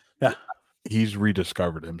 Yeah. He's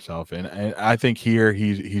rediscovered himself, and I think here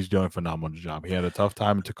he's doing a phenomenal job. He had a tough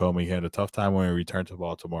time in Tacoma. He had a tough time when he returned to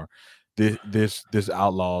Baltimore. This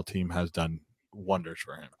outlaw team has done wonders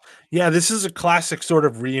for him. Yeah, this is a classic sort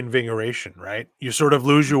of reinvigoration, right? You sort of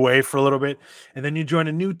lose your way for a little bit, and then you join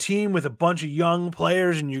a new team with a bunch of young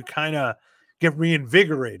players, and you kind of get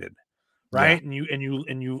reinvigorated, right? Yeah.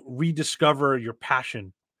 And you rediscover your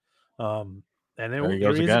passion. And then There he here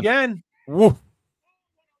goes he is again. Woo.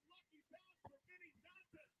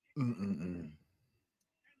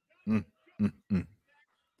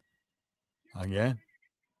 Again.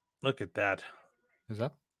 Look at that. Is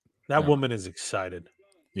that? That woman is excited.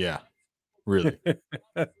 Yeah. Really.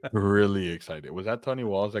 Really excited. Was that Tony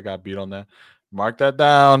Walls that got beat on that? Mark that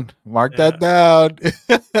down. Mark that down.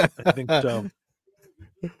 I think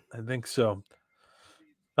so.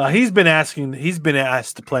 He's been asked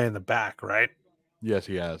to play in the back, right? Yes,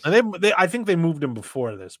 he has. And I think they moved him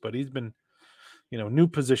before this, but he's been, new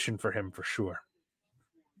position for him for sure.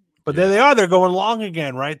 But there they are. They're going long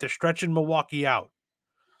again, right? They're stretching Milwaukee out.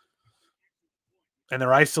 And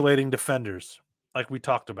they're isolating defenders, like we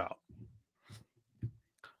talked about.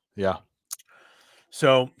 Yeah.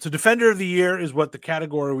 So Defender of the Year is what the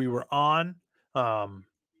category we were on. And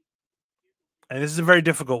this is a very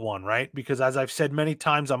difficult one, right? Because as I've said many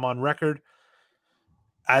times, I'm on record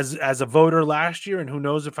as a voter last year, and who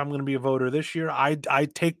knows if I'm going to be a voter this year. I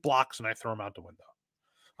take blocks and I throw them out the window.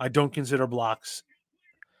 I don't consider blocks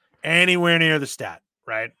anywhere near the stat,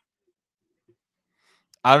 right?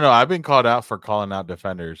 I don't know. I've been called out for calling out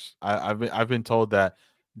defenders. I've been told that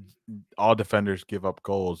all defenders give up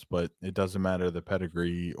goals, but it doesn't matter the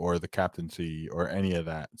pedigree or the captaincy or any of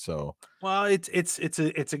that. So, well, it's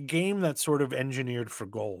a game that's sort of engineered for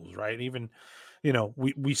goals, right? Even,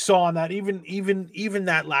 we saw on that even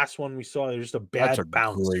that last one we saw, there's just a bad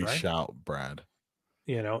bounce. Great right? shout, Brad.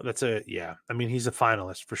 I mean, he's a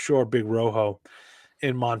finalist for sure. Big Rojo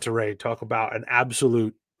in Monterrey. Talk about an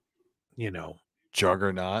absolute,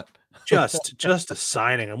 juggernaut. just a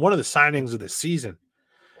signing, and one of the signings of the season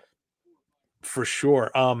for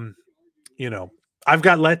sure. I've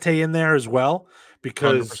got Lette in there as well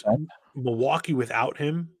because 100%. Milwaukee without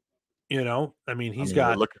him, I mean, he's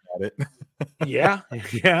got we're looking at it. yeah,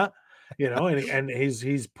 and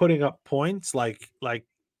he's putting up points like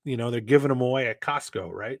they're giving them away at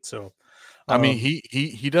Costco, right? So I mean,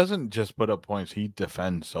 he doesn't just put up points; he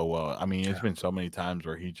defends so well. I mean, it's been so many times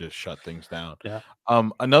where he just shut things down. Yeah.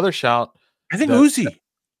 Another shout. I think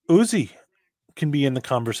Uzi can be in the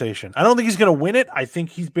conversation. I don't think he's going to win it. I think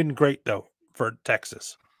he's been great though for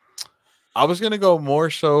Texas. I was going to go more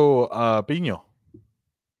so Pino.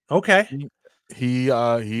 Okay. He's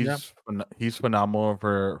phenomenal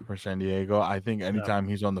for San Diego. I think anytime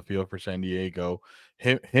he's on the field for San Diego,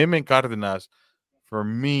 him and Cardenas, for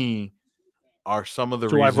me, are some of the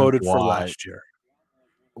reasons I voted for last year.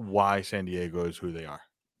 Why San Diego is who they are.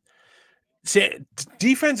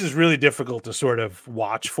 Defense is really difficult to sort of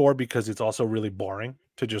watch for because it's also really boring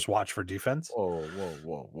to just watch for defense.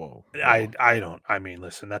 Whoa. I don't. I mean,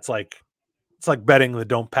 listen, it's like betting the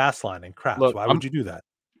don't pass line in craps. Look, why would you do that?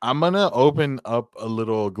 I'm gonna open up a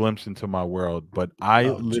little glimpse into my world, but I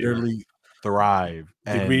literally thrive.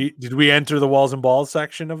 Did we enter the walls and balls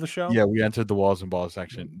section of the show? Yeah, we entered the walls and balls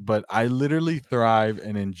section, but I literally thrive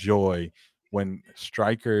and enjoy when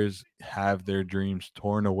strikers have their dreams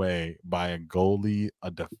torn away by a goalie, a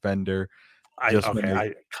defender. I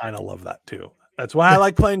kind of love that too. That's why I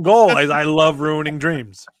like playing goal. I love ruining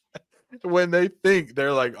dreams. when they think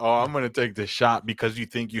they're like, oh, I'm going to take the shot because you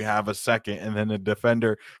think you have a second, and then the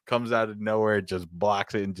defender comes out of nowhere, just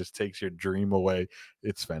blocks it, and just takes your dream away.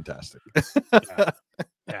 It's fantastic.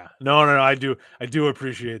 Yeah. No. I do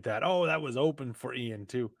appreciate that. Oh, that was open for Ian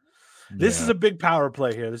too. This is Yeah. a big power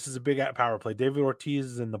play here. This is a big power play. David Ortiz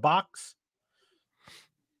is in the box.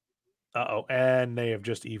 And they have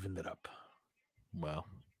just evened it up. Well,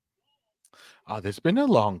 there's been a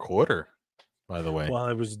long quarter, by the way.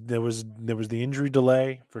 Well, there was the injury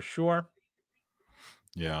delay for sure,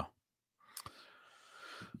 Yeah.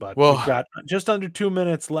 but Well, we've got just under 2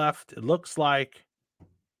 minutes left. It looks like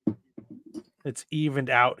it's evened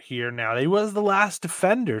out here now. He was the last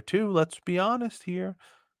defender too. Let's be honest here.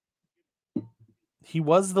 He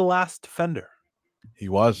was the last defender. he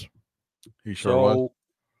was. He sure was.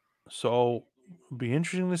 So it'll be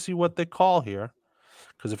interesting to see what they call here.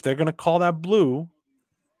 Because if they're going to call that blue,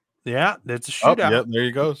 yeah, it's a Oh, shootout. yep. There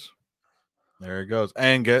he goes. There he goes.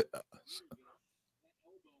 And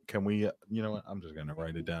can we, you know what? I'm just going to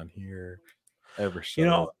write it down here. You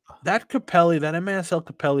know, that Capelli, that MSL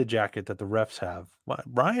Capelli jacket that the refs have.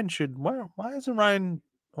 Ryan should. Why isn't Ryan?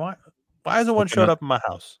 Why hasn't one showed up in my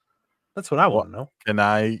house? That's what I want to know.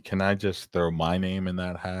 Can I just throw my name in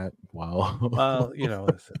that hat? Wow. Well,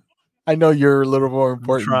 listen, I know you're a little more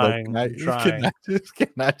important, trying, but I'm trying. can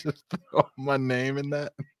I just throw my name in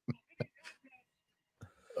that?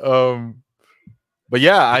 But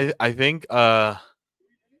yeah, I think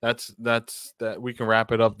that's that we can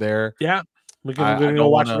wrap it up there. Yeah, we're gonna go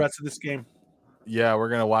watch the rest of this game. Yeah, we're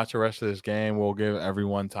gonna watch the rest of this game. We'll give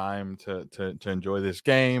everyone time to enjoy this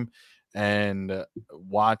game and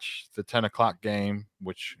watch the 10 o'clock game,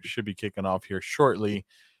 which should be kicking off here shortly.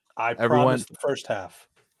 I promise the first half.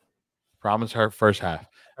 Promise her first half.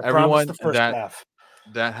 Everyone the first half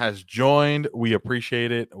that has joined, we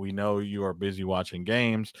appreciate it. We know you are busy watching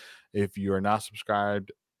games. If you are not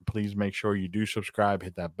subscribed, please make sure you do subscribe.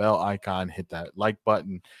 Hit that bell icon. Hit that like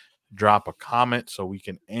button. Drop a comment so we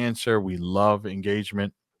can answer. We love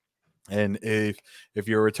engagement. And if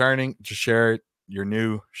you're returning, just share it. You're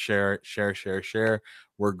new, share it, share.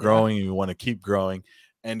 We're growing and we want to keep growing.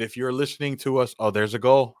 And if you're listening to us, oh, there's a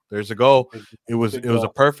goal. There's a goal. It was a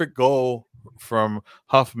perfect goal from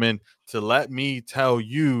Huffman to let me tell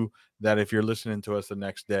you that if you're listening to us the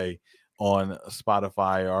next day on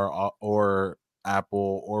Spotify or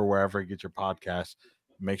Apple or wherever you get your podcast,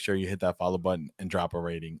 make sure you hit that follow button and drop a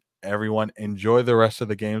rating. Everyone, enjoy the rest of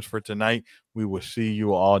the games for tonight. We will see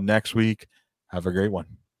you all next week. Have a great one.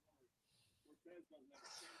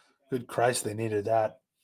 Good Christ, they needed that.